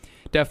 points.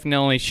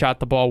 Definitely shot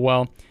the ball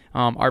well.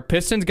 Our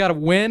Pistons got a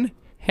win.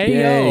 Hey,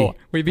 Yay. yo.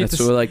 We beat That's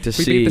what we like to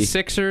see. We beat the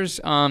Sixers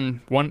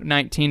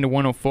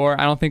 119-104.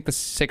 I don't think the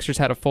Sixers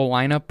had a full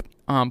lineup,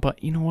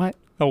 but you know what?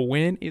 A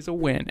win is a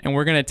win, and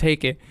we're going to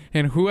take it.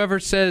 And whoever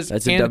says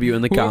that's a W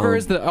in the column. Whoever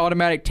is the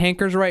automatic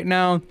tankers right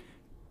now,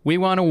 we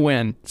want to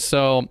win.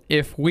 So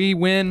if we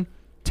win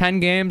 10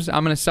 games,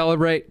 I'm going to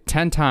celebrate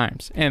 10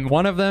 times, and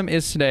one of them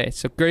is today.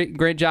 So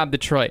great job,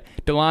 Detroit.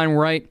 DeLon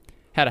Wright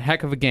had a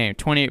heck of a game,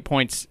 28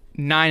 points,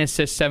 9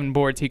 assists, 7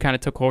 boards. He kind of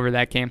took over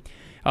that game.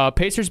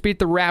 Pacers beat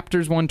the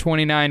Raptors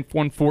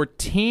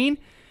 129-114.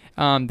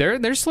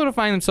 They're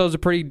solidifying themselves a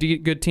pretty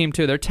good team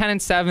too. They're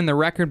 10-7 the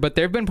record, but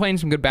they've been playing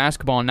some good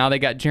basketball, and now they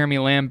got Jeremy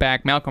Lamb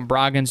back. Malcolm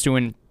Brogdon's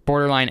doing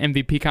borderline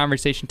MVP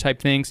conversation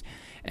type things,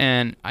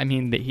 and I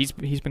mean he's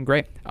been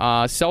great.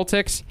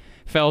 Celtics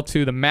fell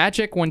to the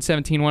Magic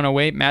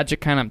 117-108.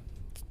 Magic kind of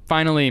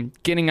finally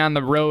getting on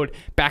the road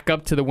back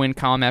up to the win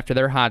column after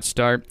their hot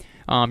start.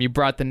 You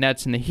brought the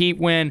Nets and the Heat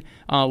win.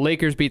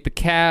 Lakers beat the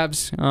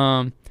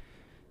Cavs.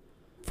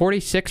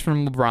 46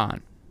 from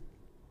LeBron.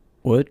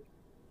 What?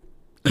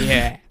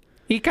 Yeah.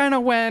 He kind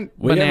of went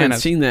We bananas. haven't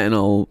seen that in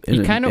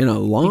a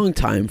long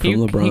time from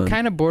LeBron. He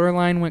kind of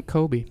borderline went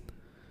Kobe.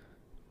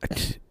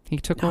 He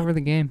took over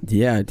the game.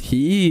 Yeah,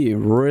 he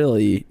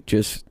really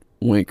just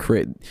went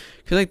crazy.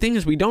 Because the thing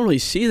is, we don't really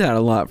see that a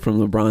lot from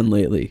LeBron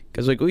lately.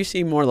 Because like we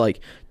see more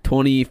like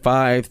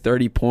 25,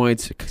 30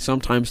 points,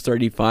 sometimes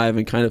 35,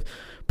 and kind of...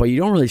 But you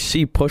don't really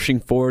see pushing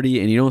 40,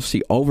 and you don't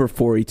see over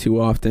 40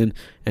 too often.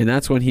 And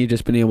that's when he's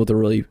just been able to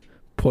really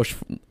push.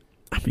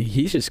 I mean,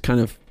 he's just kind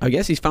of... I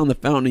guess he's found the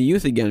fountain of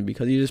youth again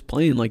because he's just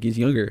playing like he's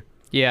younger.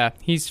 Yeah,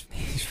 he's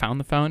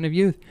found the fountain of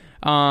youth.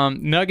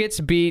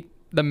 Nuggets beat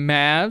the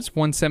Mavs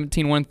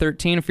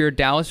 117-113. If you're a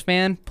Dallas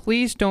fan,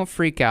 please don't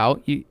freak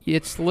out.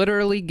 It's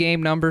literally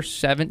game number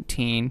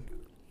 17.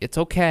 It's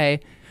okay.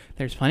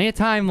 There's plenty of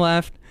time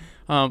left.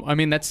 I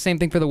mean, that's the same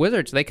thing for the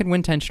Wizards. They could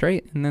win 10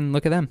 straight, and then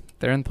look at them.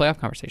 They're in the playoff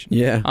conversation.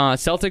 Yeah.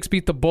 Celtics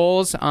beat the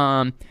Bulls.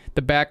 The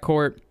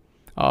backcourt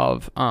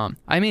of...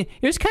 I mean,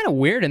 it was kind of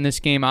weird in this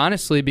game,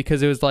 honestly,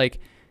 because it was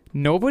like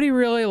nobody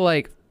really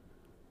like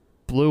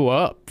blew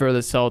up for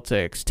the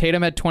Celtics.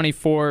 Tatum had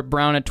 24,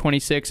 Brown had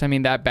 26. I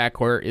mean, that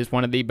backcourt is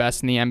one of the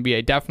best in the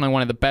NBA. Definitely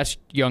one of the best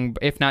young,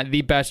 if not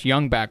the best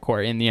young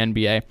backcourt in the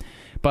NBA.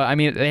 But, I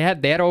mean, they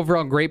had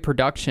overall great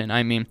production.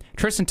 I mean,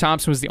 Tristan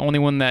Thompson was the only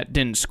one that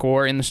didn't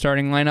score in the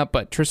starting lineup,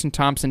 but Tristan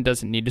Thompson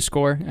doesn't need to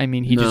score. I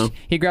mean,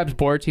 he grabs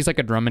boards. He's like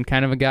a Drummond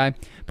kind of a guy,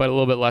 but a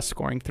little bit less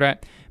scoring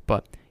threat.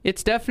 But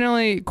it's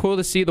definitely cool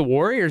to see the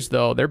Warriors,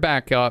 though. They're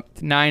back up.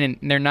 They're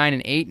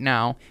 9-8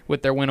 now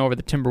with their win over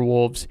the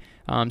Timberwolves.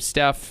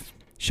 Steph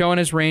showing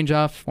his range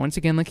off once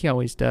again like he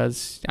always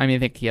does. I mean, I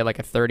think he had like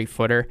a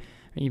 30-footer.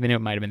 Even it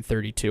might have been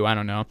 32, I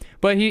don't know.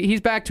 But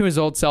he's back to his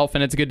old self,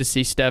 and it's good to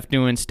see Steph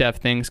doing Steph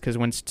things, because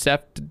when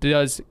Steph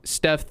does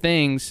Steph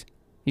things,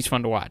 he's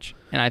fun to watch.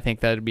 And I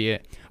think that would be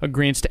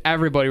agreeance to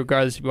everybody,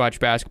 regardless if you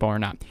watch basketball or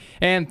not.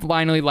 And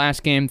finally,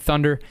 last game,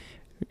 Thunder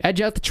edge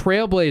out the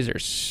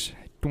Trailblazers,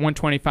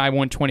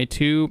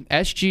 125-122.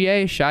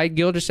 SGA, Shai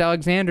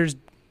Gilgeous-Alexander's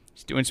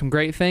doing some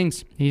great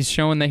things. He's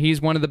showing that he's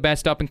one of the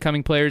best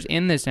up-and-coming players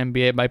in this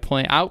NBA by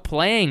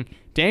outplaying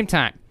Dame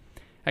Time.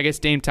 I guess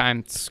Dame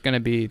Time's going to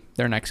be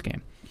their next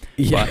game.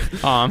 Yeah.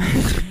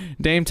 But,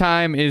 Dame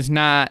Time is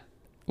not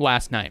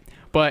last night.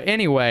 But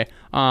anyway,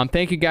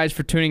 thank you guys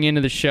for tuning into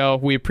the show.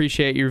 We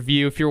appreciate your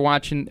view. If you're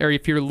watching, or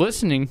if you're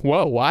listening,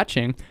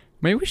 watching,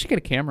 maybe we should get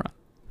a camera.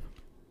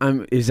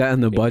 Is that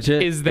in the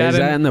budget? Is that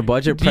in the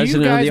budget? Do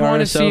you guys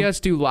want to RSL? see us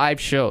do live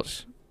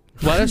shows?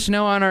 Let us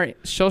know on our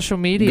social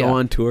media. Go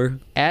on tour.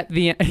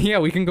 Yeah,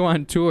 we can go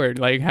on tour,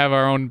 like have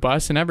our own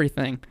bus and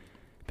everything.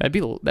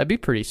 That'd be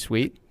pretty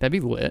sweet. That'd be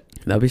lit.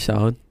 That'd be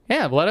solid.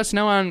 Yeah, let us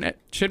know on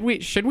should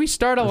we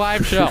start a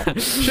live show?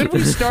 Should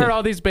we start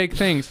all these big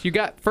things? You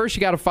got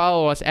to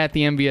follow us at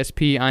the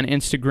MVSP on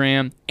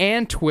Instagram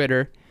and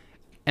Twitter.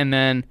 and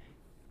then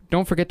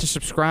don't forget to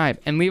subscribe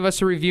and leave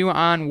us a review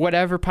on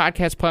whatever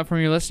podcast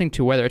platform you're listening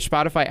to, whether it's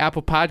Spotify,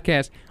 Apple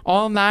Podcasts,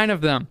 all 9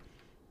 of them.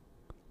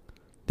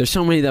 There's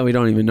so many that we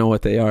don't even know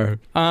what they are.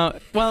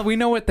 Well, we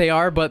know what they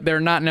are, but they're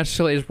not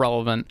necessarily as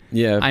relevant.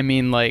 Yeah. I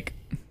mean, like,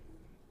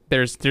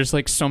 there's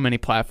like so many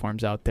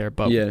platforms out there,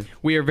 but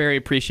we are very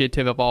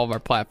appreciative of all of our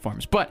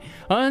platforms. But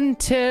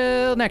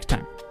until next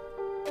time,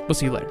 we'll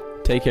see you later.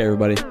 Take care,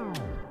 everybody.